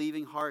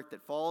 unbelieving heart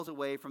that falls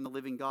away from the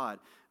living God.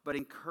 But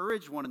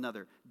encourage one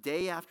another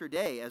day after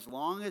day, as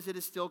long as it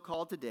is still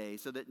called today,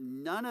 so that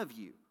none of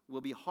you will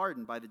be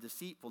hardened by the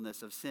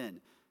deceitfulness of sin.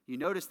 You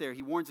notice there,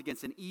 he warns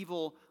against an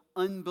evil,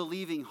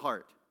 unbelieving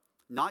heart.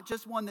 Not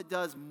just one that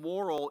does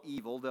moral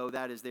evil, though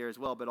that is there as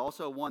well, but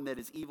also one that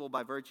is evil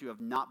by virtue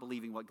of not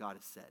believing what God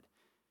has said.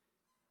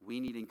 We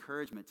need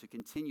encouragement to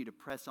continue to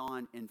press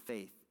on in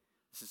faith.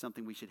 This is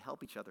something we should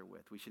help each other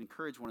with. We should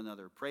encourage one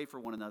another, pray for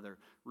one another,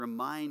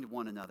 remind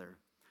one another,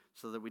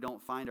 so that we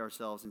don't find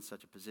ourselves in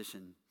such a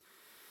position.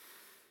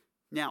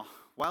 Now,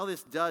 while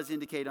this does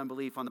indicate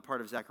unbelief on the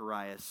part of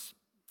Zacharias,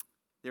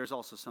 there's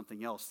also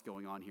something else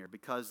going on here,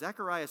 because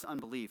Zacharias'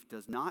 unbelief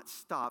does not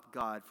stop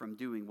God from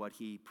doing what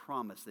he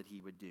promised that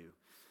he would do.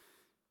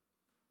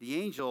 The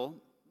angel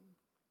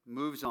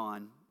moves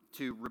on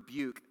to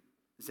rebuke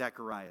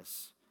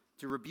Zacharias,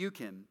 to rebuke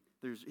him.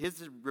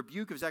 His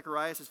rebuke of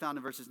Zacharias is found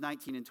in verses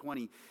 19 and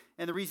 20.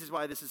 And the reasons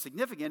why this is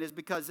significant is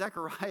because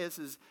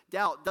Zacharias'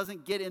 doubt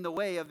doesn't get in the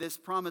way of this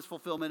promise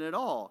fulfillment at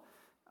all.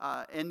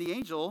 And the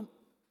angel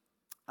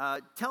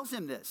tells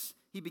him this.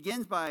 He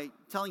begins by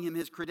telling him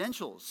his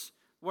credentials.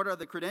 What are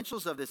the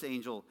credentials of this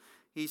angel?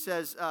 He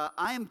says,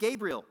 I am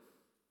Gabriel.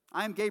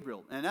 I am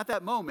Gabriel. And at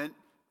that moment,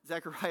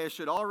 Zechariah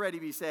should already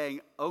be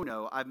saying, oh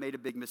no, I've made a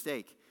big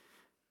mistake.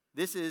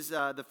 This is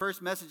the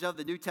first message of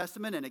the New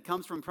Testament, and it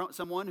comes from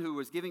someone who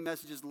was giving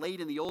messages late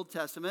in the Old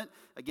Testament.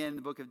 Again, in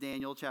the book of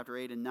Daniel, chapter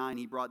 8 and 9,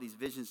 he brought these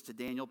visions to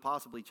Daniel,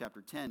 possibly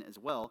chapter 10 as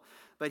well.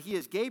 But he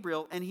is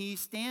Gabriel, and he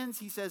stands,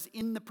 he says,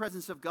 in the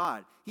presence of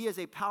God. He is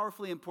a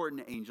powerfully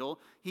important angel.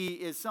 He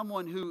is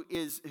someone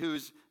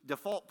whose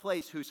default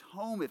place, whose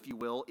home, if you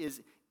will,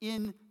 is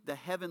in the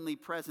heavenly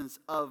presence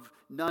of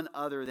none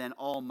other than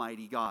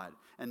Almighty God.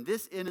 And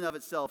this in and of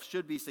itself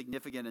should be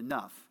significant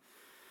enough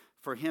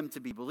for him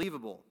to be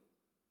believable.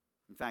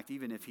 In fact,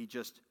 even if he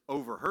just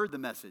overheard the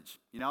message.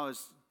 I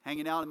was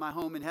hanging out in my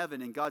home in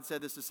heaven and God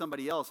said this to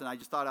somebody else and I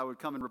just thought I would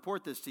come and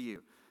report this to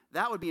you.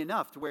 That would be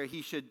enough to where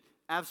he should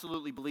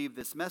absolutely believe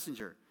this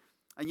messenger.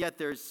 And yet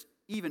there's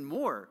even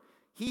more.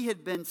 He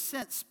had been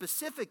sent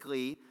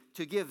specifically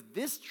to give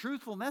this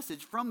truthful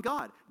message from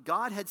God.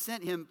 God had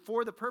sent him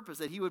for the purpose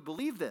that he would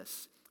believe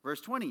this.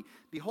 Verse 20,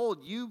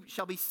 behold, you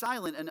shall be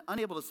silent and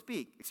unable to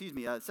speak.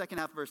 Second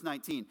half of verse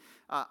 19.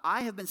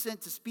 I have been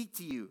sent to speak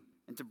to you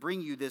and to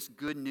bring you this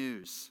good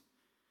news.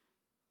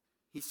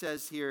 He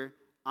says here,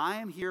 I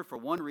am here for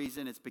one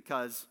reason. It's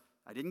because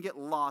I didn't get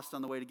lost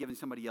on the way to giving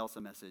somebody else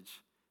a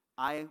message.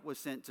 I was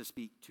sent to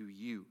speak to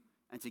you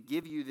and to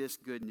give you this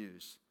good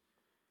news.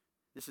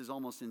 This is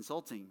almost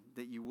insulting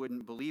that you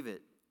wouldn't believe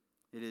it.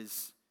 It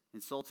is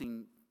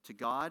insulting to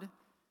God.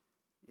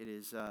 It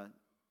is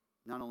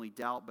not only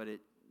doubt, but it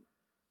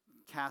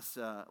casts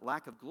a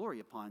lack of glory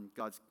upon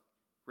God's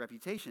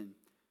reputation,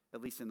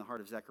 at least in the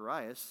heart of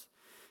Zacharias.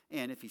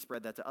 And if he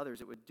spread that to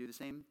others, it would do the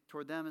same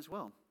toward them as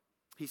well.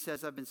 He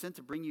says, I've been sent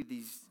to bring you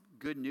these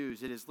good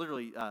news. It is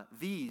literally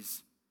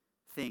these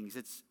things.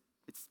 It's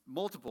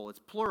multiple. It's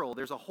plural.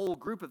 There's a whole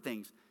group of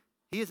things.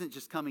 He isn't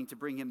just coming to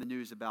bring him the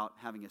news about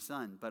having a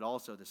son, but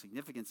also the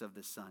significance of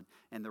this son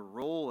and the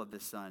role of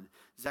this son.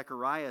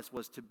 Zacharias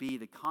was to be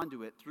the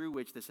conduit through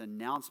which this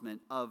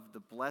announcement of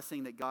the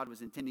blessing that God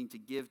was intending to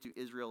give to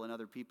Israel and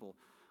other people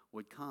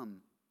would come.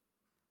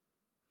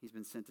 He's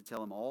been sent to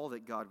tell him all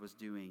that God was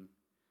doing.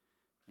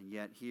 And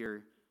yet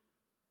here,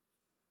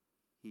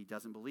 he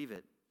doesn't believe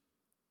it.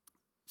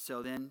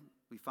 So then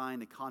we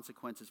find the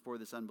consequences for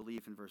this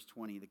unbelief in verse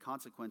 20. The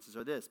consequences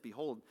are this: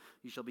 behold,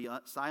 you shall be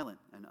silent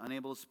and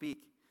unable to speak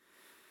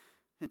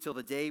until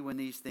the day when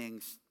these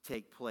things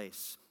take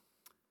place.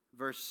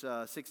 Verse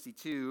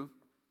 62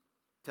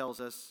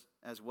 tells us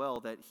as well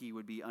that he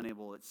would be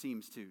unable, it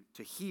seems,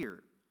 to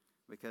hear.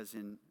 Because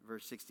in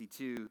verse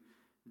 62,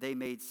 they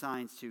made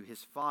signs to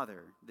his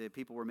father. The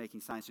people were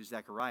making signs to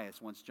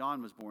Zacharias once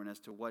John was born as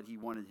to what he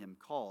wanted him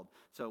called.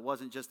 So it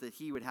wasn't just that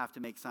he would have to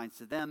make signs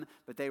to them,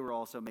 but they were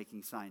also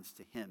making signs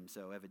to him.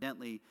 So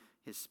evidently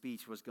his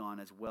speech was gone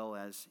as well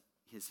as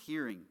his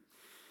hearing.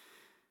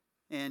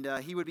 And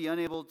he would be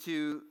unable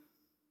to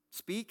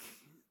speak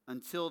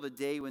until the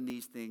day when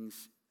these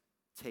things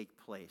take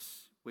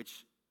place,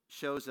 which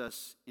shows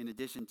us, in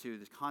addition to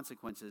the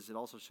consequences, it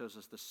also shows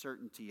us the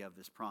certainty of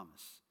this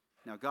promise.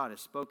 Now, God has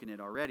spoken it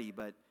already,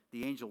 but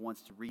the angel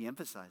wants to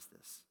re-emphasize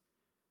this.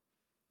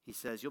 He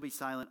says, you'll be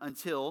silent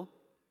until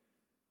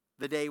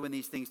the day when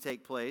these things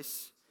take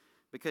place,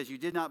 because you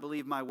did not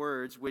believe my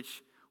words,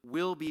 which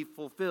will be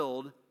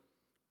fulfilled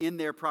in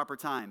their proper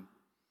time.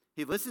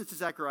 He listens to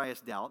Zechariah's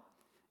doubt,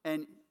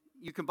 and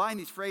you combine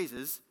these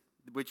phrases,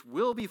 which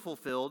will be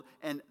fulfilled,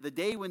 and the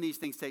day when these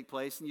things take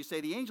place, and you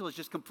say the angel is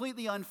just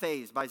completely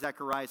unfazed by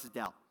Zechariah's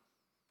doubt.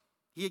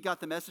 He had got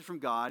the message from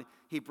God.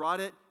 He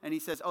brought it, and he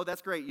says, oh,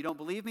 that's great. You don't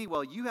believe me?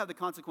 Well, you have the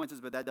consequences,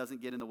 but that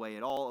doesn't get in the way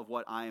at all of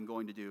what I am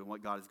going to do and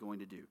what God is going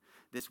to do.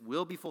 This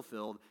will be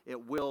fulfilled.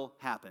 It will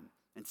happen.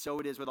 And so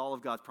it is with all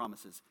of God's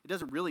promises. It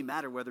doesn't really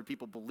matter whether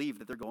people believe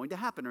that they're going to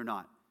happen or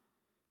not.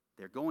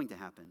 They're going to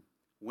happen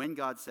when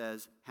God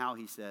says, how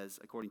he says,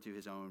 according to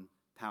his own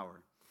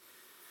power.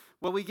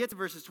 Well, we get to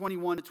verses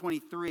 21 to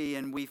 23,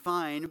 and we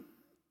find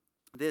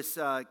this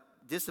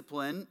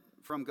discipline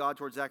from God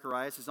towards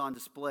Zacharias is on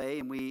display,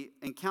 and we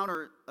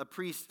encounter a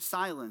priest's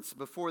silence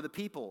before the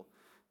people.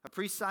 A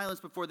priest's silence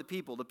before the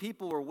people. The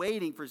people were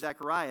waiting for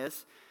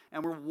Zacharias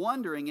and were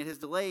wondering at his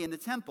delay in the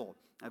temple.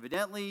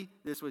 Evidently,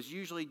 this was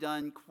usually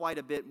done quite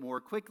a bit more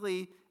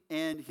quickly,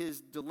 and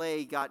his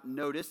delay got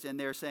noticed, and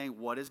they're saying,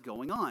 what is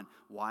going on?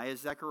 Why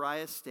is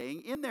Zacharias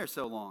staying in there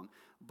so long?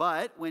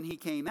 But when he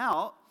came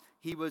out,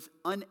 he was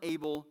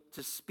unable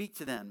to speak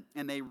to them,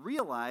 and they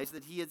realized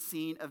that he had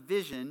seen a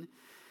vision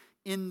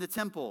in the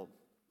temple.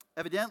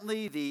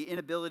 Evidently, the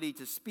inability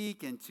to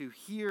speak and to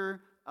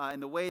hear in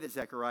the way that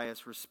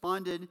Zacharias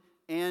responded,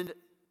 and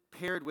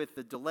paired with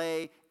the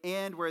delay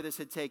and where this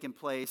had taken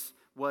place,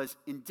 was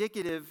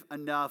indicative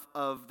enough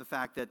of the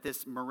fact that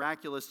this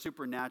miraculous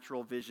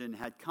supernatural vision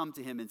had come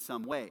to him in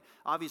some way.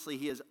 Obviously,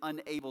 he is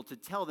unable to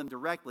tell them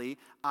directly,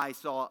 I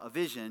saw a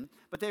vision,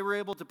 but they were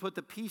able to put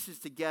the pieces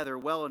together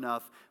well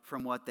enough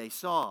from what they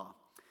saw.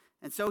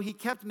 And so he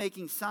kept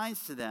making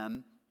signs to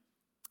them,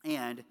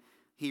 and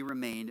he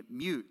remained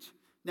mute.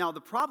 Now,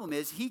 the problem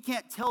is he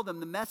can't tell them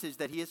the message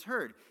that he has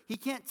heard. He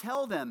can't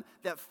tell them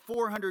that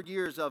 400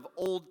 years of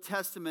Old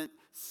Testament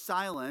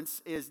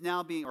silence is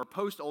now being, or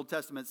post-Old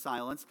Testament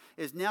silence,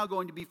 is now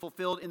going to be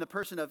fulfilled in the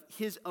person of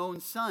his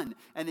own son,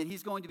 and that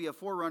he's going to be a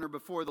forerunner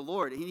before the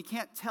Lord. And he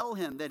can't tell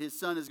him that his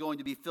son is going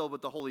to be filled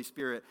with the Holy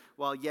Spirit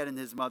while yet in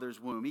his mother's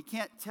womb. He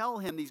can't tell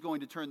him he's going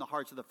to turn the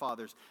hearts of the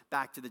fathers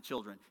back to the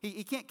children.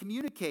 He can't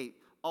communicate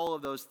all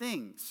of those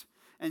things.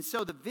 And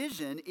so the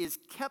vision is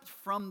kept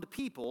from the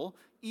people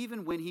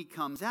even when he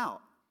comes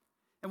out.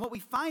 And what we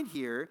find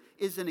here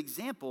is an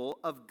example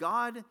of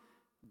God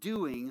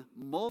doing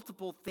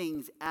multiple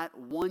things at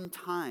one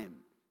time.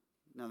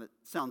 Now that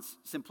sounds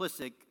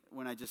simplistic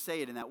when I just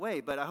say it in that way,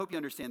 but I hope you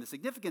understand the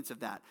significance of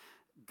that.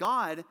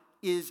 God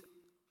is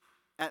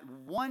at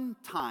one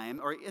time,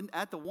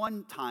 at the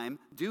one time,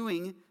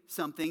 doing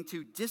something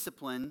to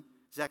discipline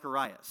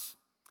Zacharias.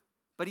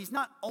 But he's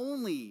not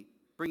only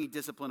bringing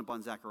discipline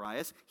upon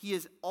Zacharias, he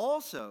is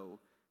also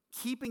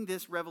keeping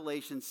this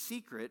revelation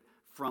secret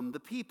from the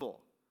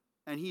people.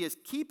 And he is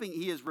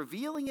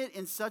revealing it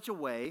in such a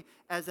way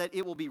as that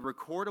it will be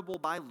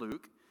recordable by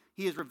Luke.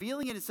 He is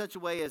revealing it in such a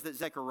way as that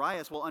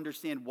Zacharias will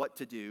understand what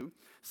to do,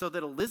 so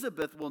that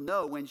Elizabeth will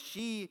know when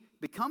she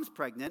becomes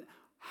pregnant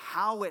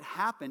how it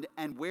happened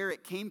and where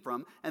it came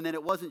from, and that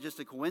it wasn't just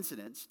a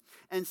coincidence.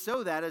 And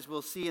so that, as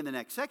we'll see in the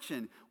next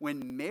section,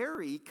 when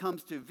Mary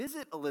comes to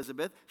visit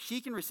Elizabeth, she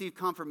can receive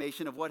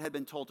confirmation of what had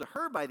been told to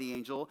her by the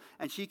angel,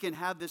 and she can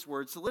have this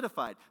word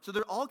solidified. So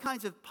there are all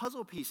kinds of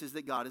puzzle pieces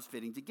that God is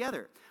fitting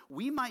together.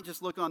 We might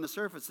just look on the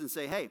surface and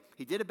say, hey,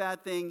 he did a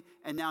bad thing,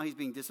 and now he's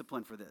being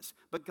disciplined for this.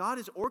 But God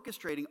is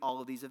orchestrating all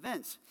of these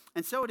events.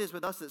 And so it is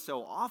with us that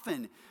so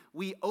often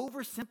we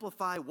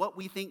oversimplify what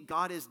we think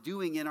God is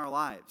doing in our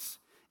lives.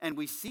 And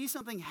we see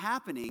something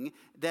happening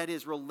that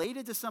is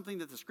related to something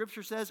that the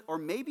scripture says, or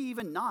maybe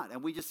even not.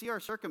 And we just see our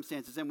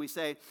circumstances and we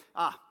say,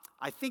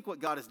 I think what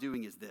God is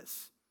doing is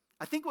this.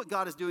 I think what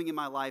God is doing in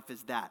my life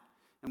is that.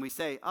 And we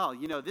say,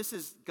 this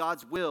is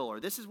God's will, or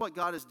this is what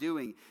God is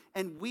doing.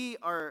 And we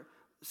are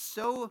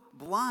so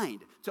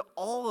blind to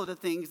all of the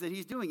things that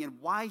he's doing and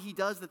why he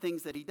does the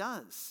things that he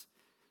does.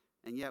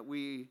 And yet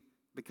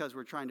because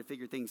we're trying to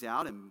figure things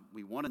out and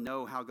we want to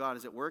know how God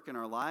is at work in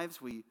our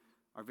lives, we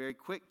are very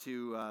quick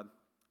to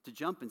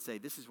jump and say,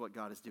 this is what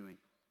God is doing.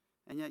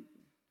 And yet,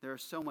 there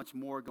is so much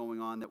more going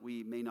on that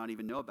we may not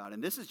even know about.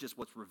 And this is just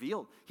what's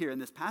revealed here in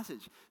this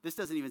passage. This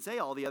doesn't even say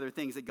all the other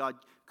things that God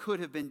could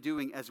have been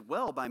doing as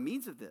well by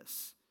means of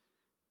this.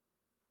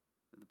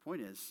 But the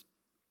point is,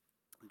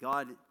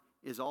 God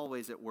is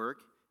always at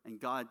work, and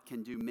God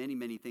can do many,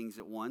 many things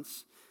at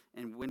once.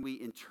 And when we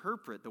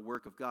interpret the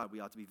work of God, we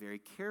ought to be very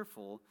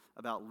careful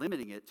about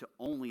limiting it to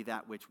only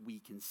that which we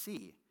can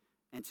see,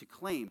 and to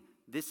claim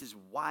this is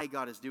why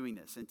God is doing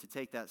this, and to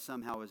take that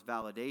somehow as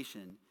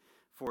validation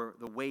for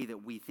the way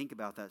that we think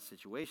about that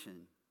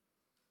situation.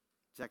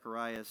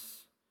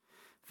 Zacharias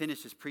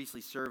finished his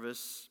priestly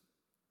service.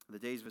 The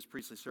days of his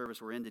priestly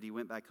service were ended. He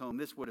went back home.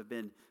 This would have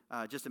been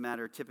just a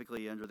matter,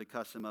 typically under the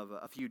custom of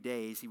a few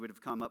days. He would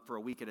have come up for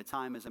a week at a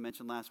time, as I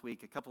mentioned last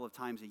week, a couple of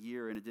times a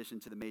year in addition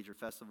to the major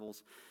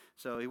festivals.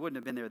 So he wouldn't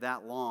have been there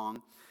that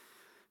long.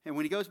 And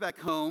when he goes back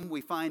home,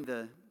 we find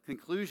the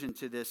conclusion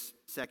to this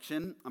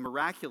section, a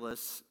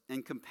miraculous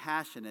and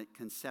compassionate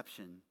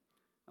conception.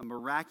 A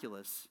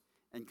miraculous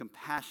and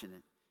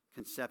compassionate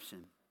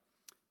conception.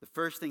 The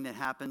first thing that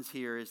happens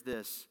here is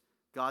this: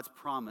 God's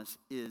promise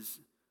is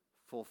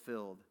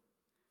fulfilled.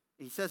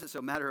 He says it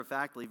so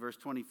matter-of-factly, verse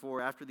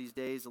 24, after these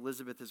days,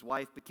 Elizabeth, his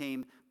wife,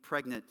 became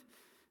pregnant.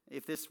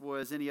 If this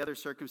was any other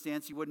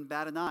circumstance, you wouldn't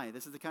bat an eye.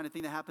 This is the kind of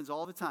thing that happens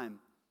all the time.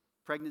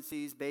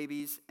 Pregnancies,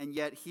 babies, and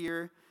yet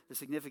here, the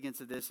significance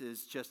of this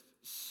is just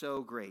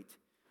so great.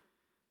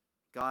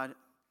 God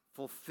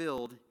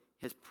fulfilled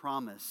his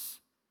promise.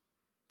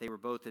 They were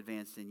both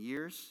advanced in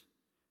years.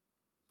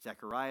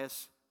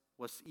 Zacharias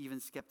was even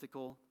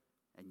skeptical,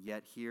 and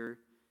yet here,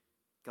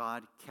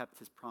 God kept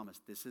his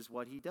promise. This is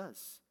what he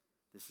does.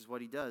 This is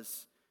what he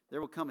does. There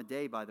will come a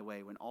day, by the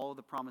way, when all of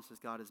the promises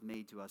God has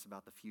made to us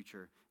about the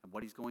future and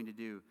what he's going to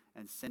do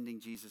and sending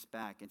Jesus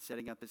back and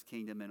setting up his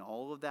kingdom and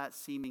all of that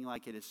seeming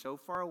like it is so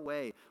far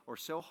away or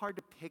so hard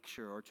to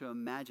picture or to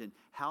imagine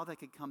how that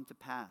could come to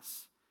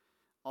pass.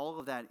 All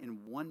of that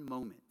in one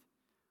moment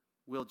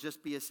will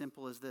just be as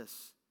simple as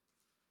this.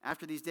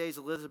 After these days,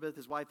 Elizabeth,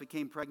 his wife,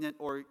 became pregnant,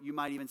 or you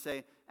might even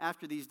say,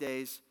 after these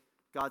days,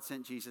 God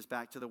sent Jesus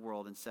back to the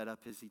world and set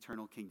up his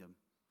eternal kingdom.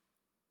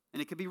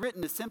 And it could be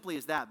written as simply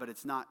as that, but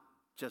it's not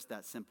just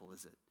that simple,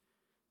 is it?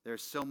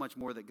 There's so much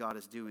more that God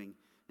is doing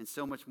and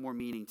so much more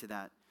meaning to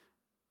that.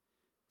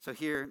 So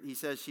here he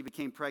says she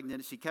became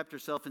pregnant. She kept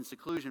herself in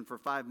seclusion for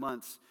 5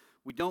 months.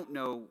 We don't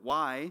know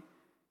why.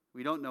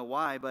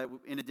 But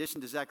in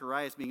addition to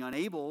Zacharias being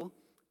unable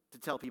to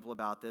tell people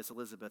about this,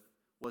 Elizabeth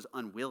was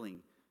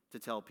unwilling to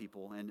tell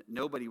people, and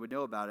nobody would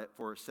know about it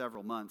for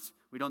several months.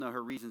 We don't know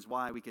her reasons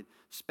why. We could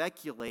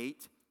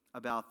speculate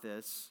about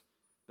this,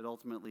 but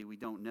ultimately we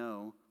don't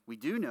know. We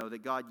do know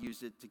that God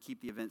used it to keep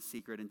the event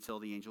secret until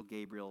the angel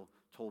Gabriel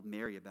told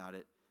Mary about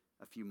it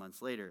a few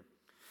months later.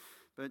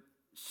 But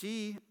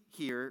she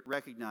here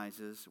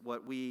recognizes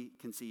what we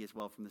can see as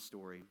well from the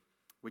story,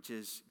 which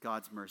is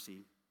God's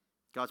mercy.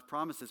 God's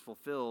promise is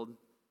fulfilled,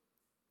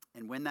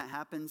 and when that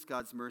happens,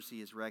 God's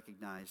mercy is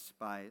recognized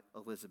by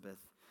Elizabeth.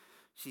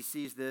 She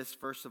sees this,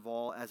 first of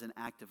all, as an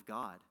act of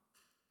God.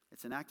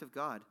 It's an act of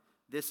God.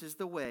 This is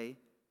the way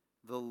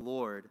the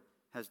Lord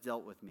has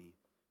dealt with me.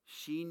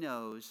 She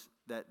knows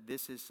that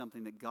this is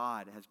something that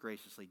God has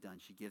graciously done.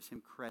 She gives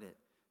him credit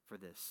for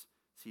this.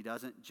 She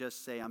doesn't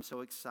just say, I'm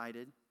so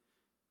excited.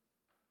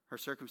 Her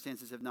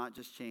circumstances have not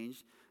just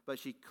changed, but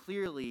she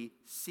clearly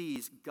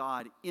sees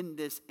God in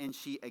this, and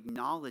she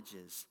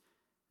acknowledges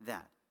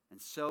that.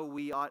 And so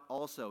we ought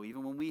also,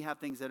 even when we have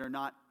things that are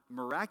not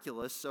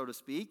miraculous, so to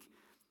speak,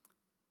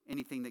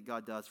 anything that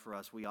God does for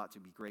us, we ought to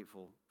be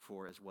grateful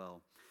for as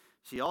well.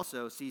 She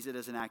also sees it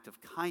as an act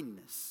of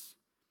kindness.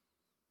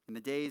 In the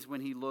days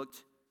when he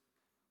looked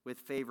with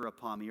favor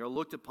upon me, or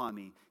looked upon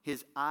me,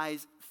 his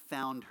eyes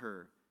found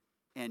her,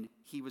 and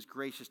he was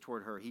gracious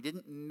toward her. He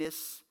didn't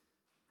miss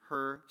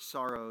her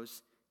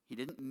sorrows. He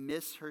didn't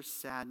miss her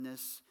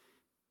sadness.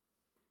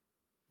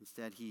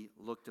 Instead, he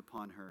looked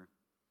upon her.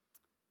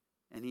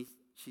 And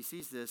she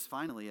sees this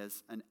finally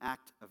as an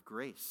act of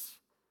grace.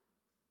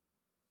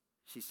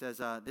 She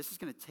says, this is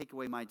going to take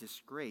away my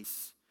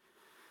disgrace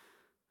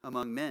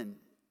among men.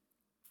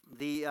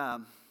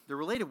 The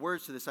related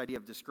words to this idea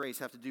of disgrace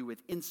have to do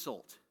with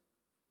insult,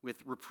 with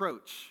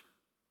reproach,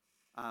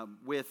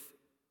 with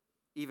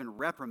even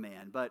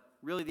reprimand. But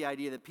really the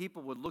idea that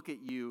people would look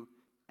at you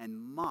and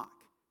mock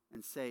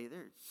and say,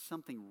 there's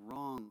something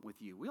wrong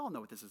with you. We all know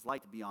what this is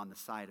like to be on the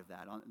side of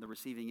that, on the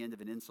receiving end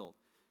of an insult.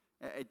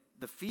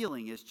 The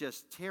feeling is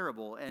just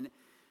terrible. And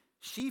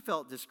she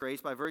felt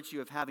disgraced by virtue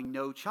of having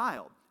no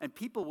child. And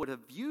people would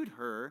have viewed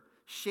her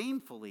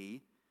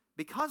shamefully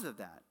because of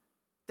that.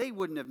 They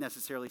wouldn't have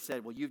necessarily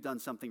said, well, you've done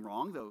something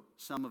wrong, though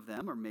some of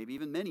them, or maybe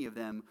even many of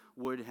them,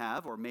 would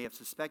have or may have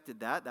suspected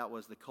that. That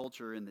was the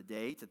culture in the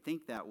day, to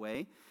think that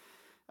way.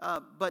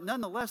 But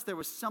nonetheless, there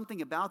was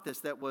something about this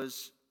that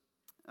was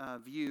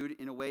viewed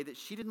in a way that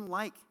she didn't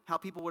like how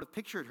people would have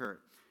pictured her.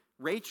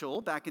 Rachel,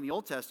 back in the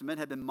Old Testament,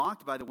 had been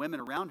mocked by the women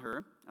around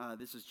her.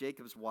 This is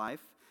Jacob's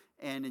wife.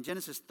 And in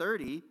Genesis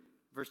 30,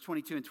 verse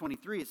 22 and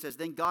 23, it says,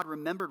 then God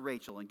remembered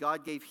Rachel, and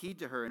God gave heed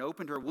to her and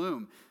opened her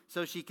womb.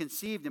 So she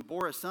conceived and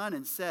bore a son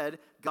and said,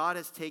 God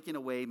has taken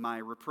away my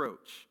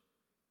reproach.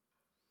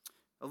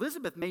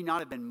 Elizabeth may not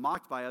have been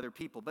mocked by other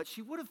people, but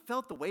she would have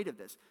felt the weight of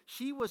this.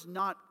 She was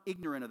not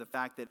ignorant of the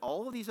fact that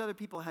all of these other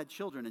people had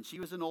children, and she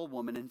was an old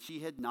woman, and she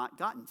had not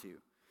gotten to,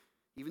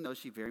 even though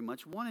she very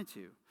much wanted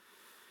to.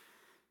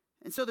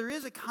 And so there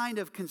is a kind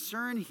of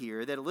concern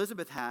here that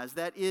Elizabeth has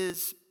that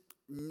is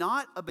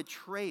not a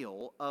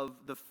betrayal of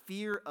the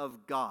fear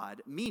of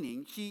God,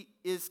 meaning she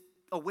is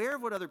aware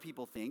of what other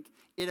people think,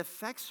 it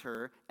affects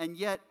her, and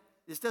yet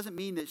this doesn't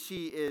mean that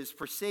she is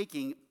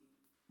forsaking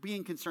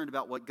being concerned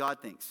about what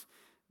God thinks.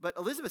 But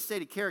Elizabeth's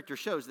stated character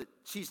shows that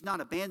she's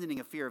not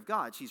abandoning a fear of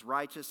God. She's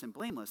righteous and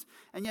blameless.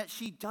 And yet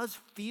she does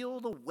feel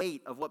the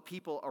weight of what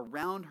people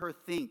around her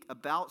think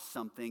about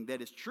something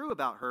that is true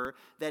about her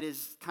that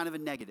is kind of a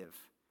negative.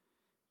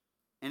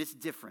 And it's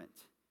different.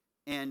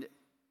 And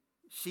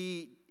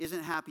she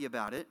isn't happy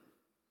about it.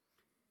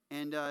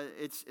 And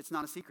it's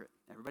not a secret.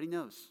 Everybody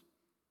knows.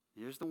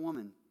 Here's the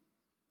woman.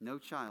 No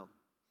child.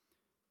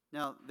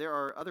 Now, there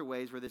are other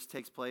ways where this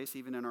takes place,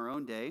 even in our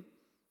own day.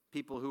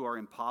 People who are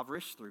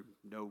impoverished through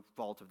no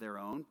fault of their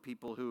own.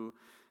 People who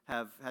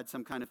have had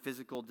some kind of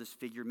physical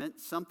disfigurement.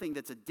 Something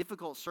that's a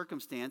difficult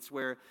circumstance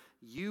where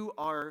you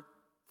are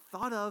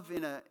thought of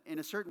in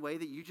a certain way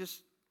that you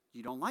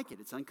don't like it.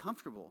 It's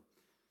uncomfortable.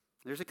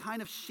 There's a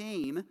kind of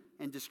shame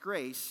and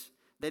disgrace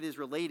that is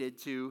related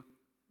to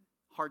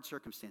hard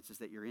circumstances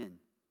that you're in.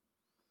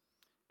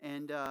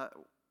 And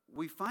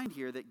we find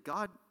here that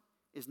God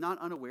is not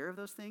unaware of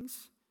those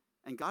things,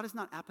 and God is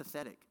not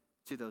apathetic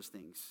to those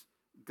things.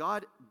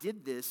 God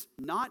did this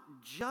not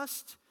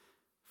just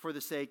for the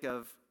sake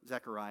of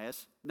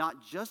Zacharias, not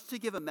just to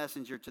give a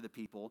messenger to the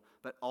people,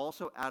 but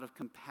also out of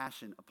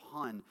compassion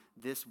upon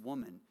this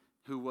woman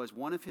who was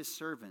one of his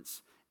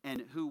servants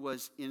and who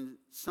was in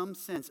some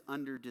sense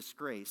under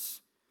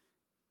disgrace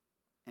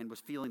and was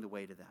feeling the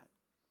weight of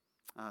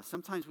that.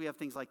 Sometimes we have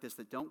things like this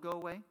that don't go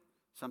away.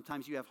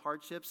 Sometimes you have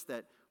hardships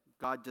that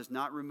God does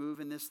not remove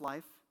in this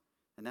life,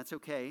 and that's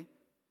okay,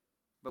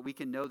 but we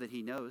can know that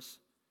he knows.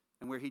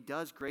 And where he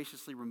does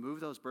graciously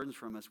remove those burdens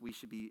from us, we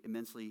should be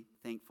immensely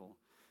thankful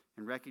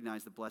and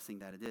recognize the blessing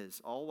that it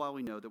is, all while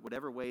we know that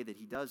whatever way that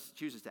he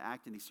chooses to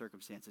act in these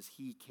circumstances,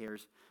 he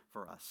cares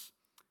for us.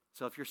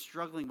 So if you're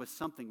struggling with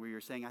something where you're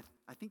saying,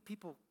 I think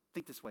people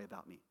think this way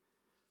about me,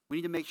 we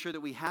need to make sure that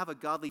we have a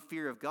godly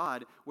fear of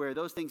God where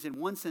those things in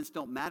one sense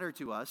don't matter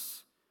to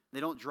us. They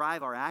don't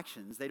drive our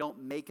actions. They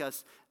don't make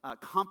us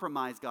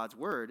compromise God's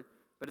word.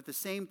 But at the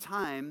same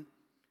time,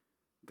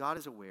 God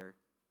is aware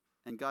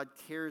and God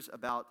cares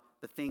about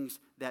the things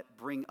that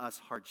bring us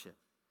hardship.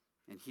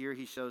 And here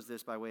he shows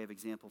this by way of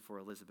example for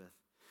Elizabeth.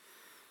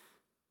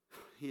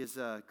 He is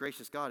a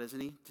gracious God, isn't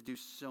he? To do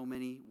so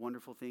many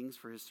wonderful things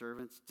for his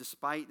servants.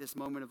 Despite this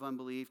moment of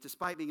unbelief,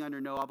 despite being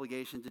under no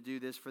obligation to do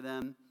this for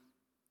them,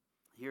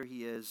 here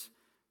he is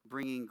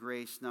bringing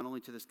grace not only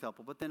to this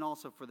couple, but then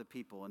also for the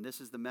people. And this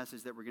is the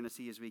message that we're going to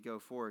see as we go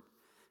forward,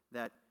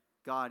 that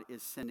God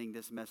is sending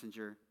this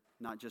messenger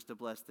not just to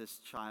bless this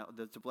child,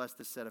 to bless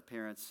this set of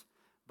parents,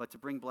 but to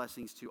bring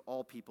blessings to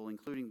all people,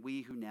 including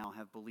we who now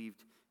have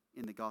believed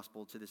in the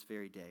gospel to this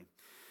very day.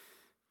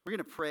 We're going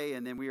to pray,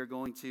 and then we are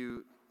going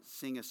to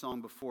sing a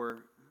song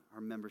before our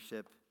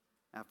membership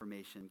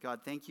affirmation. God,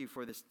 thank you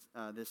for this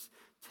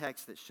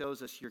text that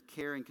shows us your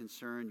care and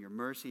concern, your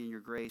mercy and your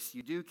grace.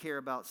 You do care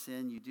about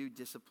sin, you do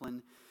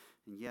discipline,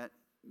 and yet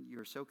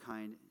you're so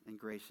kind and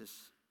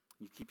gracious.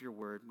 You keep your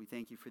word. We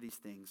thank you for these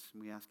things,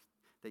 and we ask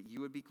that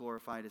you would be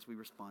glorified as we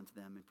respond to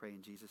them, and pray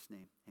in Jesus'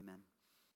 name. Amen.